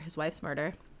tried for his wife's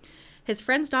murder. His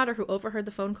friend's daughter, who overheard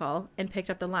the phone call and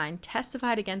picked up the line,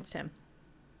 testified against him.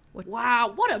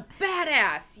 Wow, what a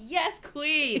badass! Yes,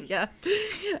 queen! Yeah.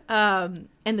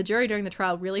 And the jury during the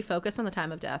trial really focused on the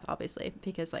time of death, obviously,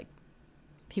 because, like,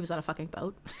 he was on a fucking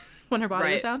boat when her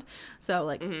body was found. So,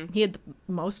 like, he had the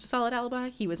most solid alibi.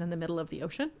 He was in the middle of the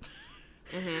ocean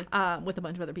with a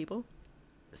bunch of other people.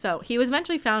 So he was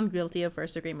eventually found guilty of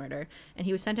first-degree murder, and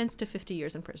he was sentenced to 50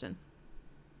 years in prison.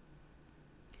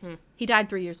 He died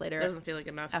 3 years later. Doesn't feel like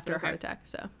enough. After a heart attack,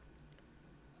 so.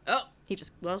 Oh. He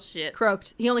just shit.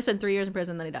 Croaked. He only spent 3 years in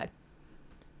prison, then he died.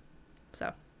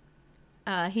 So.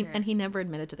 He never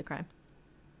admitted to the crime.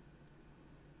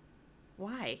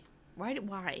 Why?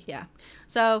 Why? Yeah.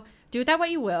 So, do with that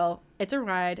what you will. It's a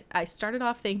ride. I started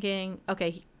off thinking,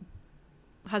 okay,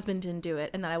 husband didn't do it.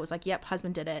 And then I was like, yep,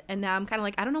 husband did it. And now I'm kind of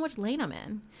like, I don't know which lane I'm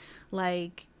in.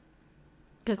 Like,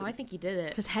 because I think he did it.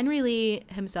 Because Henry Lee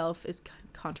himself is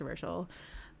controversial.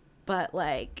 But,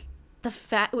 like,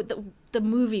 the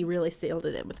movie really sealed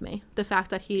it in with me. The fact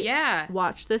that he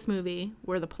watched this movie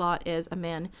where the plot is a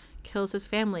man kills his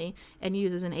family and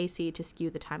uses an AC to skew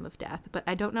the time of death. But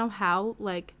I don't know how,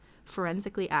 like,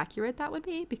 forensically accurate that would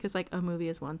be because, like, a movie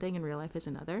is one thing and real life is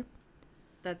another.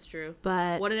 That's true.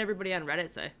 But what did everybody on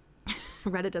Reddit say?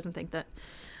 Reddit doesn't think that.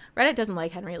 Reddit doesn't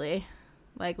like Henry Lee.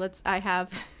 Like, I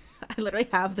literally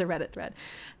have the Reddit thread.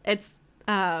 It's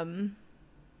on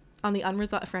the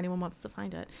unresolved, for anyone wants to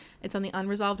find it, it's on the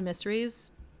Unresolved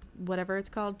Mysteries, whatever it's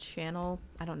called, channel.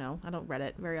 I don't know. I don't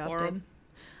Reddit very often.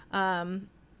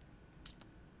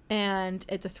 And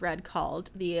it's a thread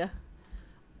called The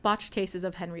Botched Cases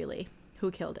of Henry Lee, who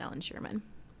killed Alan Sherman.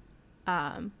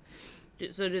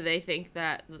 So do they think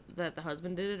that the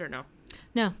husband did it or no?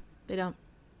 No, they don't.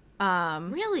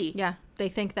 Really? Yeah, they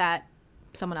think that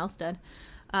someone else did.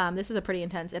 This is a pretty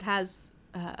intense. It has,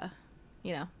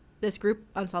 this group,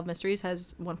 Unsolved Mysteries,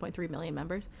 has 1.3 million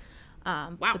members.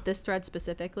 Wow. But this thread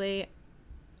specifically,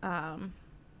 it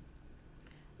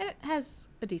has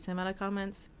a decent amount of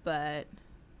comments. But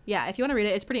yeah, if you want to read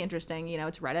it, it's pretty interesting. You know,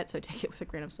 it's Reddit, so take it with a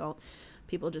grain of salt.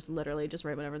 People just literally just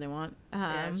write whatever they want.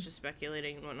 Yeah, it's just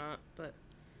speculating and whatnot. But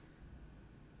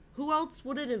who else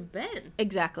would it have been?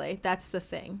 Exactly. That's the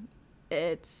thing.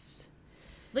 It's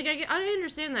like, I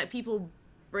understand that people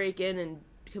break in and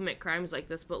commit crimes like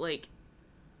this, but like,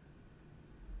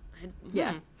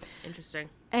 yeah, interesting.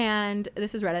 And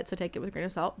this is Reddit, so take it with a grain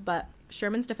of salt. But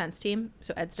Sherman's defense team,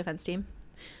 so Ed's defense team,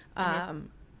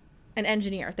 an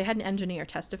engineer. They had an engineer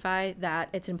testify that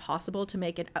it's impossible to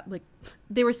make it, like,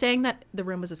 they were saying that the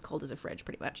room was as cold as a fridge,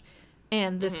 pretty much.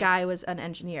 And this guy was an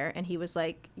engineer, and he was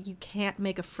like, you can't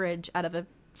make a fridge out of a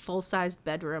full-sized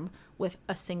bedroom with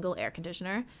a single air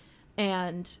conditioner.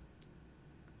 And,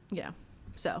 you know,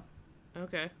 so.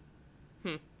 Okay.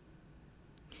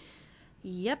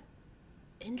 Yep.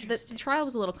 Interesting. The trial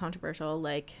was a little controversial.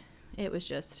 Like, it was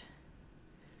just,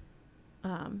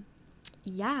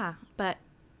 yeah, but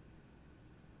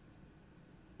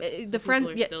the friend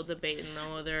are still debating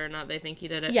though whether or not they think he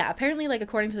did it. Yeah, apparently, like,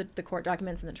 according to the court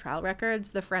documents and the trial records,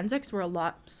 the forensics were a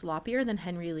lot sloppier than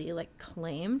Henry Lee, like,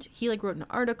 claimed. He, like, wrote an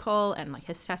article and, like,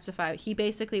 his testify. He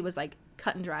basically was like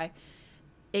cut and dry.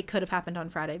 It could have happened on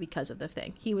Friday because of the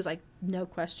thing. He was like, no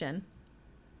question,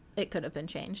 it could have been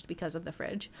changed because of the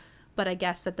fridge. But I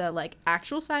guess that the, like,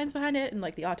 actual science behind it and,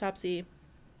 like, the autopsy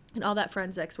and all that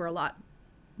forensics were a lot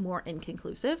more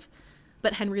inconclusive.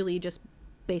 But Henry Lee just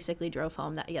basically drove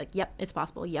home that, like, yep, it's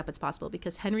possible. Yep, it's possible.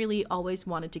 Because Henry Lee always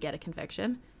wanted to get a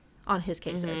conviction on his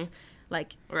cases.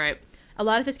 Like, Right. a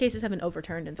lot of his cases have been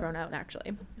overturned and thrown out,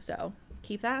 actually. So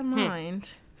keep that in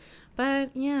mind.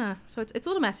 But, yeah. So it's a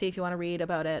little messy if you want to read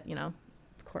about it. You know,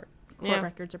 court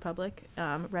records are public.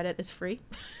 Reddit is free.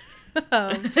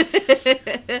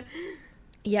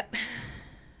 Yep.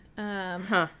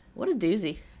 What a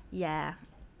doozy. Yeah.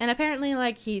 And apparently,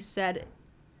 like, he said,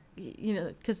 you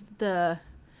know, because the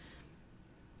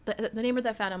neighbor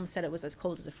that found him said it was as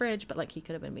cold as a fridge, but, like, he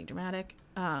could have been being dramatic.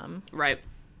 Right.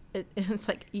 It's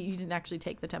like you didn't actually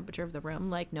take the temperature of the room.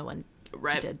 Like, no one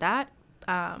Right. did that.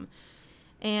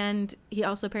 And he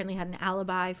also apparently had an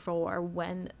alibi for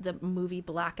when the movie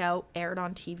Blackout aired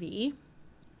on TV.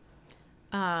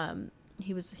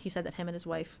 He said that him and his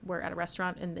wife were at a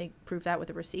restaurant and they proved that with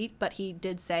a receipt. But he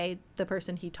did say the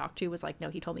person he talked to was like, no,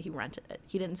 he told me he rented it.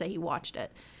 He didn't say he watched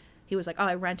it. He was like, oh,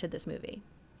 I rented this movie.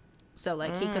 So,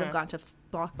 like, he could have gone to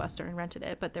Blockbuster and rented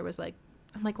it. But there was, like,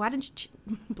 I'm like, why didn't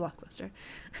you... Blockbuster.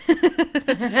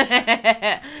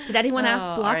 Did anyone ask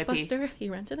Blockbuster if he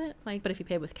rented it? Like, but if you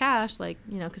paid with cash, like,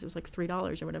 you know, because it was like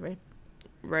 $3 or whatever.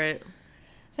 Right.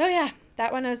 So, yeah,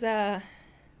 that one was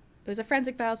it was a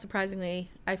forensic file,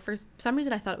 surprisingly. For some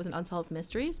reason, I thought it was an unsolved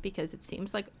mysteries because it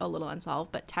seems like a little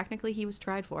unsolved, but technically he was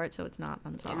tried for it, so it's not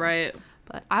unsolved. Right.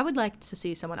 But I would like to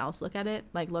see someone else look at it,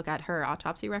 like look at her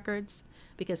autopsy records,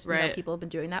 because you know, people have been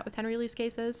doing that with Henry Lee's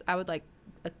cases. I would like,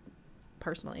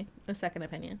 personally, a second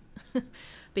opinion.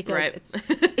 Because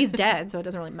he's dead, so it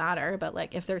doesn't really matter. But,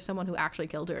 like, if there's someone who actually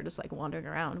killed her just, like, wandering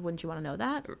around, wouldn't you want to know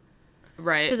that?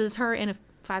 Right. Because it's her and a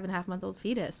 5.5-month-old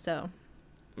fetus, so...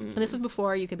 And this was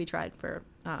before you could be tried for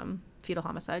fetal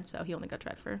homicide, so he only got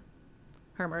tried for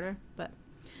her murder. But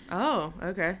oh,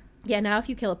 okay. Yeah, now if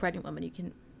you kill a pregnant woman, you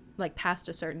can, like, past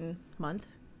a certain month,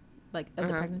 like, of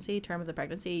the pregnancy, term of the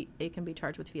pregnancy, it can be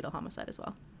charged with fetal homicide as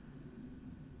well.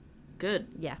 Good.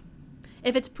 Yeah.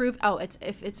 If it's proved,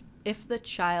 if the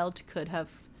child could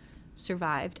have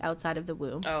survived outside of the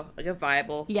womb. Oh, like a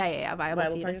viable. Yeah, viable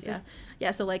fetus. Pregnancy?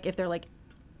 Yeah. So, like, if they're like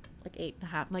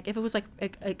 8.5, like, if it was like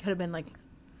it could have been like,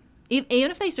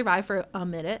 even if they survive for a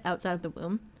minute outside of the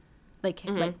womb, like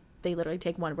they literally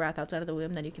take one breath outside of the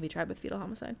womb, then you can be tried with fetal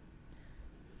homicide.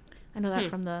 I know that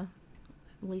from the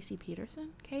Lacey Peterson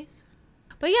case.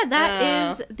 But yeah, that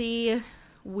is the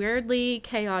weirdly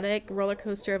chaotic roller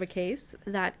coaster of a case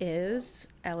that is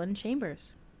Ellen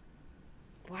Chambers.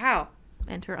 Wow.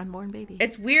 And her unborn baby.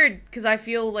 It's weird because I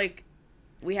feel like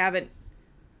we haven't.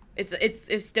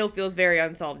 It still feels very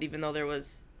unsolved, even though there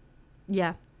was.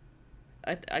 Yeah.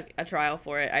 A trial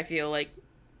for it. I feel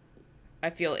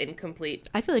incomplete.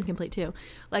 I feel incomplete too.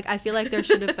 Like, I feel like there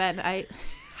should have been. I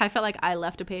felt like I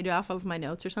left a page off of my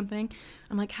notes or something.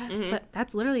 I'm like, but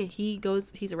that's literally,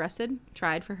 he's arrested,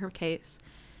 tried for her case,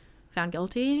 found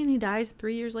guilty, and he dies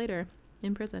 3 years later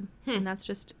in prison. And that's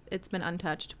just, it's been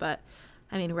untouched. But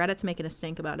I mean, Reddit's making a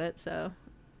stink about it, so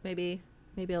maybe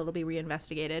it'll be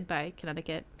reinvestigated by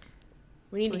Connecticut.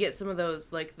 We need to get some of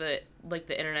those, like the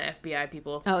internet FBI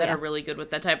people that are really good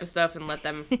with that type of stuff, and let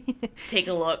them take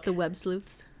a look. The web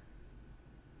sleuths.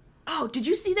 Oh, did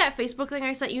you see that Facebook thing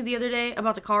I sent you the other day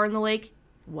about the car in the lake?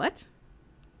 What?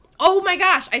 Oh my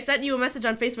gosh, I sent you a message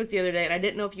on Facebook the other day, and I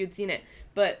didn't know if you had seen it.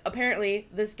 But apparently,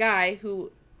 this guy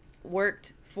who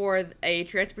worked for a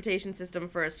transportation system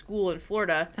for a school in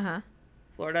Florida.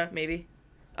 Florida, maybe.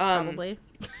 Probably.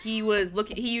 He uses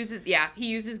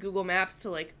Google Maps to,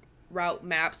 like, route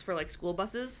maps for, like, school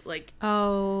buses, like,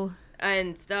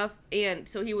 and stuff. And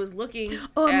so he was looking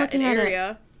at an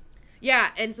area.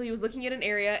 Yeah, and so he was looking at an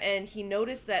area, and he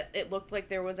noticed that it looked like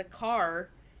there was a car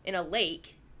in a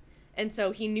lake. And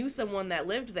so he knew someone that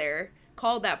lived there,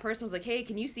 called that person, was like, hey,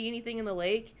 can you see anything in the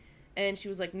lake? And she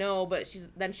was like, no, but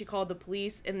then she called the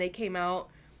police, and they came out,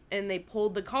 and they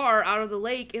pulled the car out of the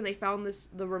lake, and they found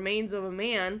the remains of a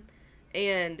man.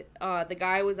 And the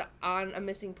guy was on a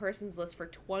missing persons list for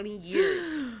 20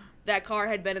 years. That car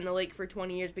had been in the lake for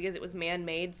 20 years because it was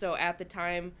man-made. So at the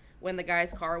time when the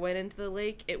guy's car went into the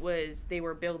lake, they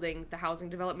were building the housing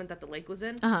development that the lake was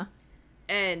in.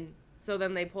 And so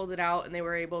then they pulled it out, and they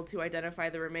were able to identify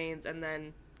the remains and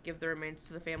then give the remains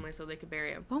to the family so they could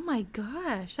bury him. Oh my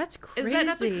gosh, that's crazy. Is that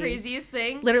not the craziest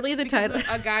thing? Literally the title.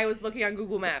 A guy was looking on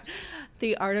Google Maps.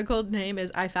 The article name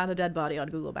is "I Found a Dead Body on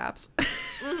Google Maps."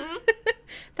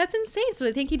 That's insane. So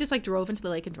I think he just, like, drove into the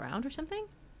lake and drowned or something?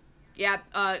 Yeah,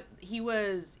 he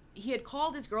had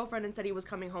called his girlfriend and said he was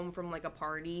coming home from, like, a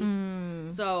party.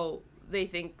 So they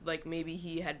think like maybe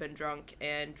he had been drunk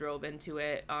and drove into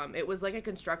it. It was like a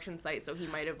construction site, so he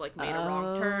might have like made a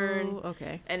wrong turn.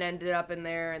 Okay. And ended up in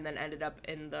there, and then ended up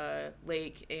in the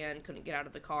lake and couldn't get out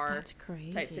of the car. That's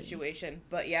crazy. Type situation.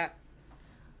 But yeah.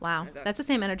 Wow. That's the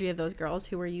same energy of those girls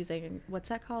who were using, what's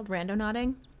that called?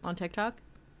 Randonauting on TikTok?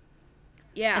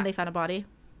 Yeah. And they found a body.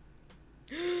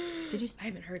 Did you? I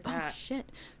haven't heard that. Oh, shit.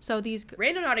 So these...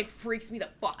 Randonauting freaks me the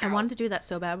fuck out. I wanted to do that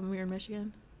so bad when we were in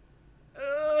Michigan.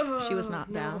 She was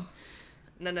not down.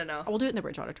 No. We'll do it in the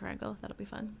Bridgewater Triangle. That'll be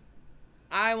fun.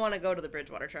 I want to go to the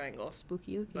Bridgewater Triangle.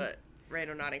 Spooky ooky. But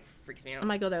randonauting freaks me out. I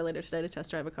might go there later today to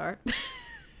test drive a car.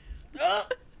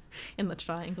 In the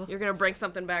triangle. You're going to bring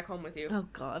something back home with you. Oh,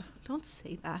 God. Don't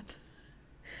say that.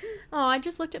 Oh, I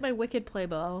just looked at my Wicked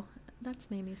Playbill.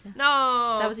 That's made me sad.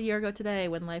 No! That was a year ago today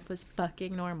when life was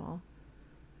fucking normal.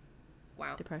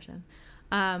 Wow. Depression.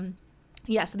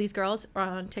 Yeah, so these girls are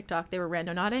on TikTok, they were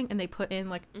randonauting, and they put in,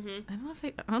 like, I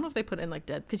don't know if they put in, like,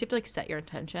 dead, because you have to, like, set your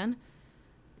intention.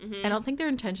 I don't think their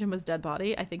intention was dead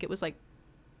body. I think it was, like,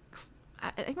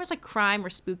 crime or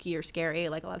spooky or scary.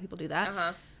 Like, a lot of people do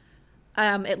that.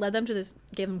 It led them to this,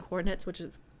 gave them coordinates, which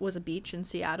was a beach in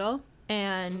Seattle,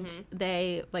 and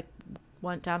they, like,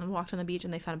 went down and walked on the beach,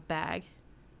 and they found a bag,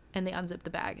 and they unzipped the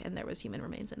bag, and there was human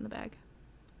remains in the bag.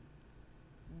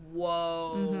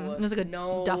 Whoa. It was like a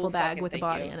duffel bag with a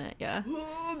body in it. Yeah.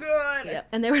 Oh, God. Yeah.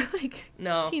 And they were like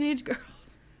teenage girls.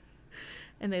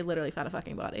 And they literally found a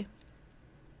fucking body.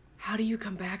 How do you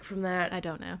come back from that? I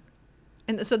don't know.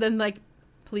 And so then, like,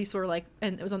 police were like,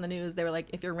 and it was on the news, they were like,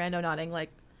 if you're randonauting,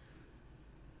 like,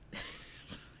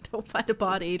 don't find a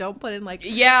body. Don't put in, like...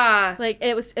 Yeah. Like,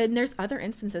 it was... And there's other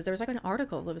instances. There was, like, an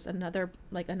article. There was another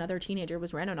teenager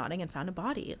was randonauting and found a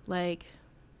body. Like,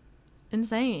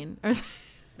 insane.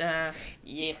 Yeah.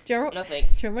 No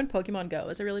thanks. Do you remember when Pokemon Go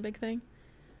was a really big thing?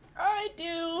 I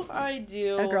do.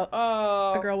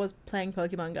 A girl was playing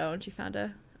Pokemon Go and she found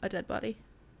a dead body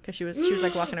because she was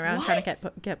like walking around trying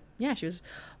to get she was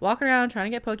walking around trying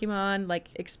to get Pokemon, like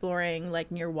exploring like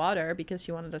near water because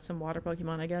she wanted some water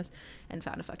Pokemon, I guess, and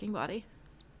found a fucking body.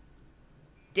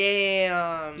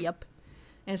 Damn. Yep.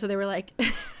 And so they were like,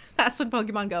 that's when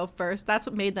Pokemon Go first. That's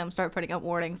what made them start putting out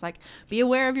warnings like, be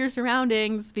aware of your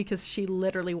surroundings, because she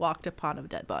literally walked upon a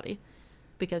dead body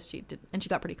because she did, and she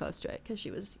got pretty close to it because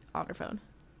she was on her phone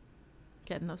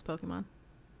getting those Pokemon.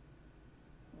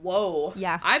 Whoa.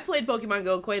 Yeah. I played Pokemon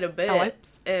Go quite a bit. I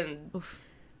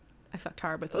fucked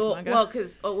hard with Pokemon Go. Well,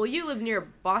 because you live near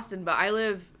Boston, but I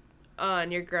live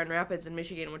near Grand Rapids in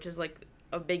Michigan, which is like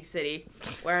a big city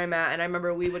where I'm at, and I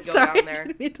remember we would go down there. I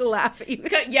didn't mean to laugh at you.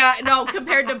 Yeah, no,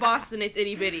 compared to Boston, it's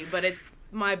itty bitty, but it's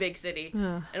my big city.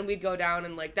 And we'd go down,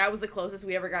 and like that was the closest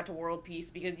we ever got to world peace,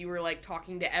 because you were like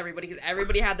talking to everybody, because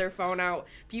everybody had their phone out.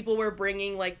 People were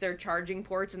bringing like their charging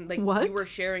ports, and like you were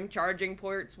sharing charging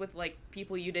ports with like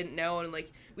people you didn't know, and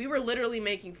like we were literally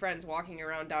making friends walking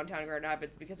around downtown Grand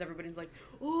Rapids because everybody's like,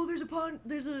 oh, there's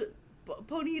a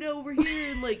Ponyta over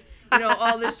here, and like, you know,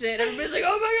 all this shit. Everybody's like,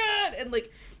 oh my God. And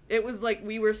like, it was like,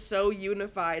 we were so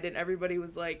unified, and everybody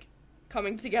was like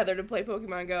coming together to play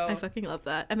Pokemon Go. I fucking love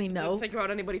that. I mean, no. I don't think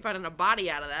about anybody finding a body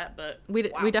out of that, but we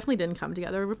definitely didn't come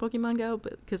together over Pokemon Go,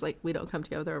 but because like we don't come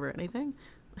together over anything.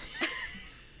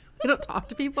 We don't talk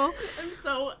to people.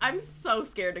 I'm so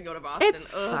scared to go to Boston. It's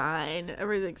fine.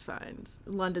 Everything's fine.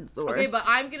 London's the worst. Okay, but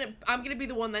I'm gonna be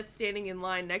the one that's standing in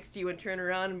line next to you and turn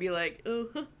around and be like, oh,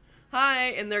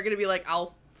 hi, and they're gonna be like,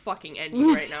 I'll fucking end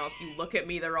you right now if you look at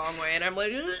me the wrong way, and I'm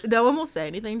like, ugh. No one will say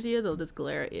anything to you. They'll just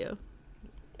glare at you.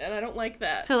 And I don't like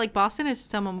that. So like Boston is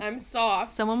someone. I'm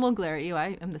soft. Someone will glare at you.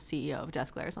 I am the CEO of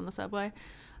Death Glares on the subway.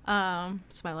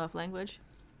 It's my love language,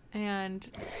 and.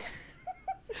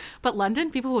 But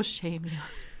London, people will shame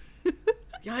you.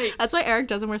 Yikes. That's why Eric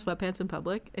doesn't wear sweatpants in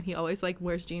public, and he always like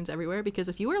wears jeans everywhere, because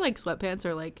if you wear like sweatpants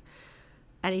or like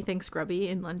anything scrubby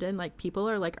in London, like people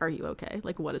are like, are you okay?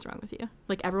 Like, what is wrong with you?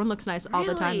 Like, everyone looks nice all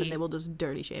the time, and they will just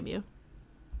dirty shame you.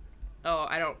 Oh,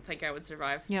 I don't think I would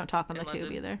survive. You don't talk on the London.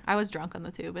 tube either. I was drunk on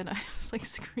the tube, and I was like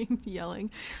screaming, yelling.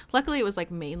 Luckily, it was like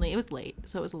it was late,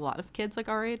 so it was a lot of kids like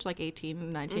our age, like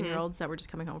 18, 19-year-olds that were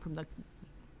just coming home from the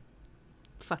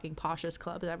fucking poshest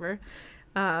clubs ever.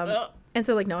 And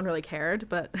so like no one really cared,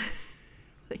 but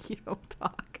like you don't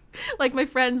talk. Like my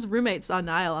friend's roommate saw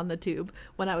Niall on the tube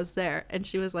when I was there, and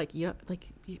she was like, you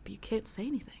can't say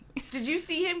anything. Did you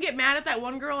see him get mad at that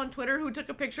one girl on Twitter who took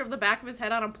a picture of the back of his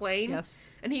head on a plane? Yes.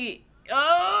 And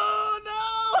oh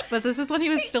no. But this is when he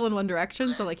was still in One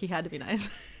Direction, so like he had to be nice.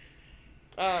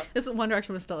 This One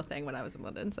Direction was still a thing when I was in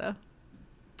London, so.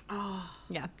 Oh.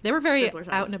 Yeah. They were very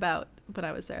out and about when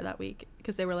I was there that week.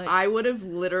 Because they were like... I would have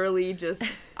literally just...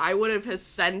 I would have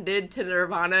ascended to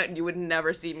Nirvana and you would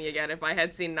never see me again if I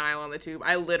had seen Niall on the tube.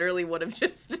 I literally would have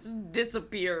just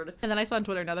disappeared. And then I saw on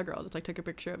Twitter another girl just like took a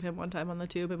picture of him one time on the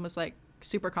tube and was like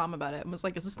super calm about it and was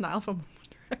like, is this Niall from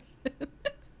One Direction?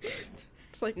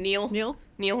 It's like, Neil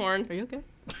Horn. Are you okay?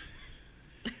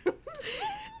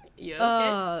 Yeah. Okay?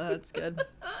 Oh, that's good.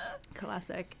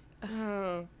 Classic.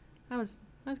 Oh. That was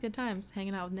good times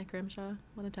hanging out with Nick Grimshaw.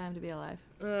 What a time to be alive.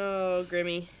 Oh,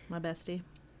 Grimmy. My bestie.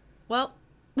 Well,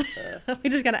 we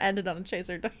just gotta end it on a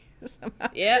chaser somehow.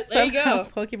 Yeah, there you go.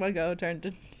 Pokemon Go turned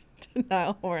to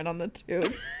Niall Horan on the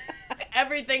tube.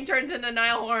 Everything turns into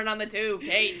Niall Horan on the tube,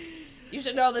 Kate. You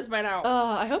should know this by now.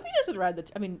 I hope he doesn't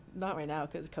ride I mean, not right now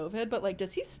because of COVID, but like,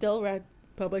 does he still ride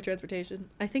public transportation?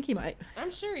 I think he might.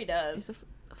 I'm sure he does. He's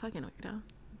a fucking weirdo.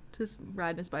 Just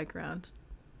riding his bike around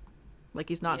like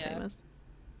he's not famous.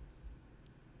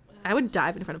 I would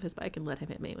dive in front of his bike and let him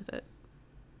hit me with it.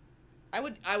 I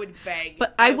would beg.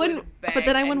 But I wouldn't. But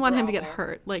then I wouldn't want him to get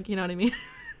hurt. Like, you know what I mean?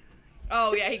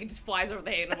 Oh yeah, he just flies over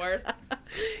the handlebars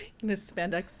in his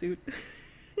spandex suit.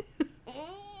 If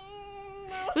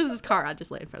it was his car, I'd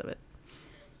just lay in front of it.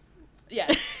 Yeah.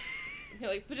 You're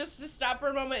like, just stop for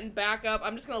a moment and back up.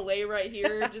 I'm just gonna lay right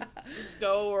here. Just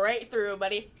go right through,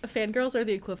 buddy. Fangirls are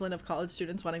the equivalent of college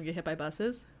students wanting to get hit by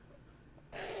buses.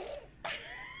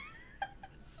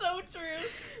 So true.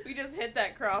 We just hit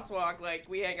that crosswalk like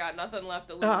we ain't got nothing left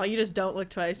to lose. Oh, you just don't look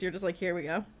twice. You're just like, here we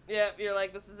go. Yep, you're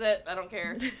like, this is it. I don't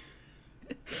care.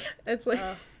 It's like,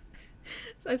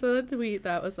 so I saw that tweet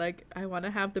that was like, I want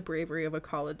to have the bravery of a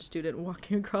college student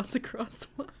walking across a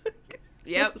crosswalk.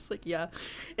 Yep. It's like, yeah,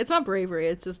 it's not bravery.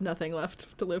 It's just nothing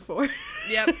left to live for.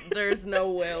 Yep. There's no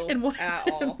will at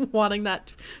all. Wanting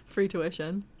that free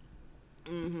tuition.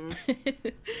 Mm-hmm.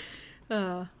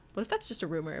 What if that's just a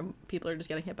rumor and people are just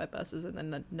getting hit by buses and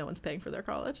then no one's paying for their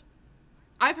college?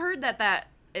 I've heard that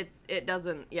it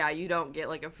doesn't. Yeah, you don't get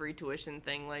like a free tuition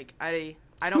thing. Like I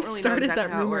don't really know exactly that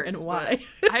how rumor it works, and why.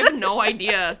 I have no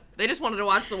idea. They just wanted to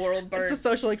watch the world burn. It's a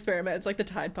social experiment. It's like the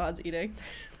Tide Pods eating.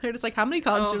 They're just like, how many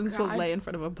college students will lay in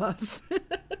front of a bus?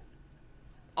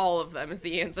 All of them is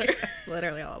the answer.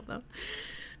 Literally all of them.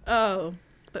 Oh,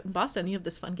 but in Boston, you have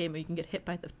this fun game where you can get hit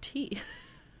by the T.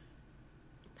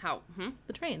 How?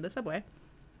 The train, the subway.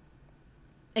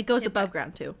 It goes above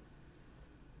ground too.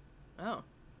 Oh.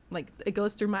 Like, it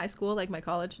goes through my school, like my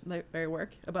college, where I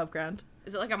work, above ground.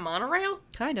 Is it like a monorail?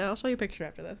 Kinda. I'll show you a picture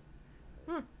after this.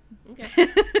 Okay.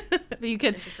 But you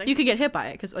could get hit by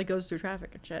it because it like goes through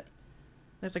traffic and shit.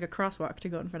 There's like a crosswalk to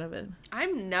go in front of it. I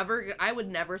would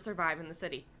never survive in the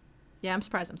city. Yeah, I'm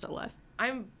surprised I'm still alive.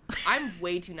 I'm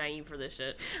way too naive for this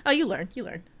shit. Oh, you learn.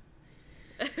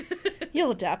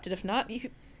 You'll adapt it. If not, you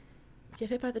could get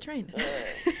hit by the train.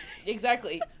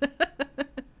 Exactly.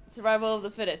 Survival of the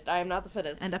fittest. I am not the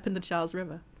fittest. End up in the Charles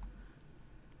River.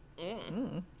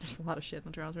 There's a lot of shit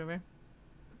in the Charles River.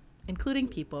 Including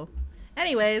people.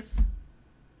 Anyways.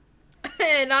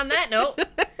 And on that note...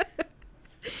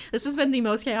 This has been the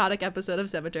most chaotic episode of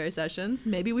Cemetery Sessions.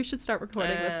 Maybe we should start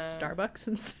recording with Starbucks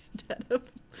instead of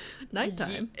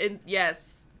nighttime.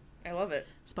 Yes. I love it.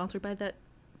 Sponsored by that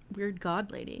weird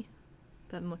god lady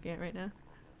that I'm looking at right now.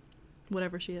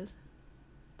 Whatever she is.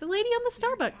 The lady on the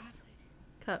Starbucks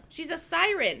cup. She's a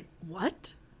siren.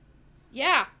 What?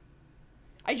 Yeah.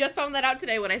 I just found that out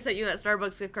today when I sent you that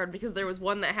Starbucks gift card because there was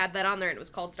one that had that on there and it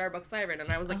was called Starbucks Siren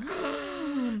and I was like,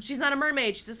 she's not a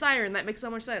mermaid, she's a siren. That makes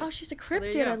so much sense. Oh, she's a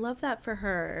cryptid. So I love that for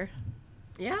her.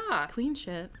 Yeah. Queen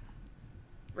shit.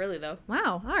 Really, though.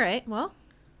 Wow. All right. Well,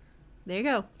 there you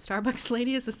go. Starbucks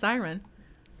lady is a siren.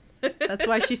 That's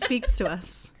why she speaks to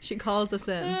us. She calls us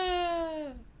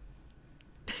in.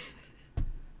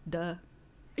 Duh.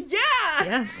 Yeah!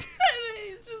 Yes.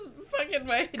 It's just fucking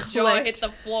my jaw hit the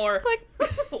floor. Click.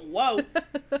 Whoa.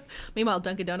 Meanwhile,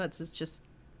 Dunkin' Donuts is just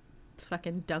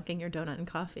fucking dunking your donut in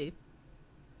coffee.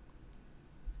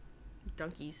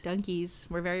 Dunkies.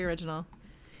 We're very original.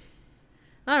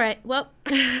 All right. Well,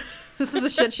 this is a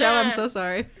shit show. I'm so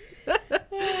sorry.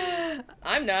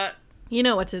 I'm not. You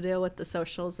know what to do with the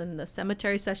socials and the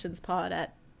Cemetery Sessions Pod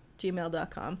at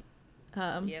gmail.com.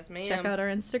 Yes, ma'am. Check out our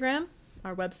Instagram,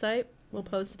 our website. We'll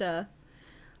post the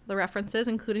references,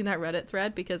 including that Reddit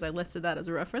thread, because I listed that as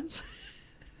a reference.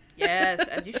 Yes,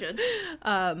 as you should.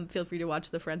 Feel free to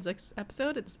watch the Forensics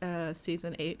episode. It's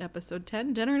season 8, episode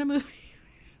 10, Dinner and a Movie.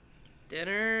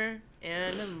 Dinner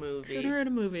and a movie. Dinner and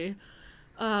a movie.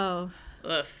 Oh.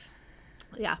 Ugh.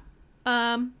 Yeah.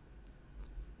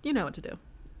 You know what to do.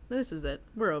 This is it.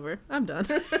 We're over. I'm done.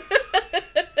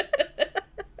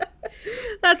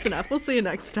 That's enough. We'll see you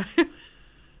next time.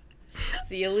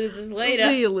 See you losers later.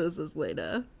 See you losers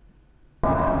later.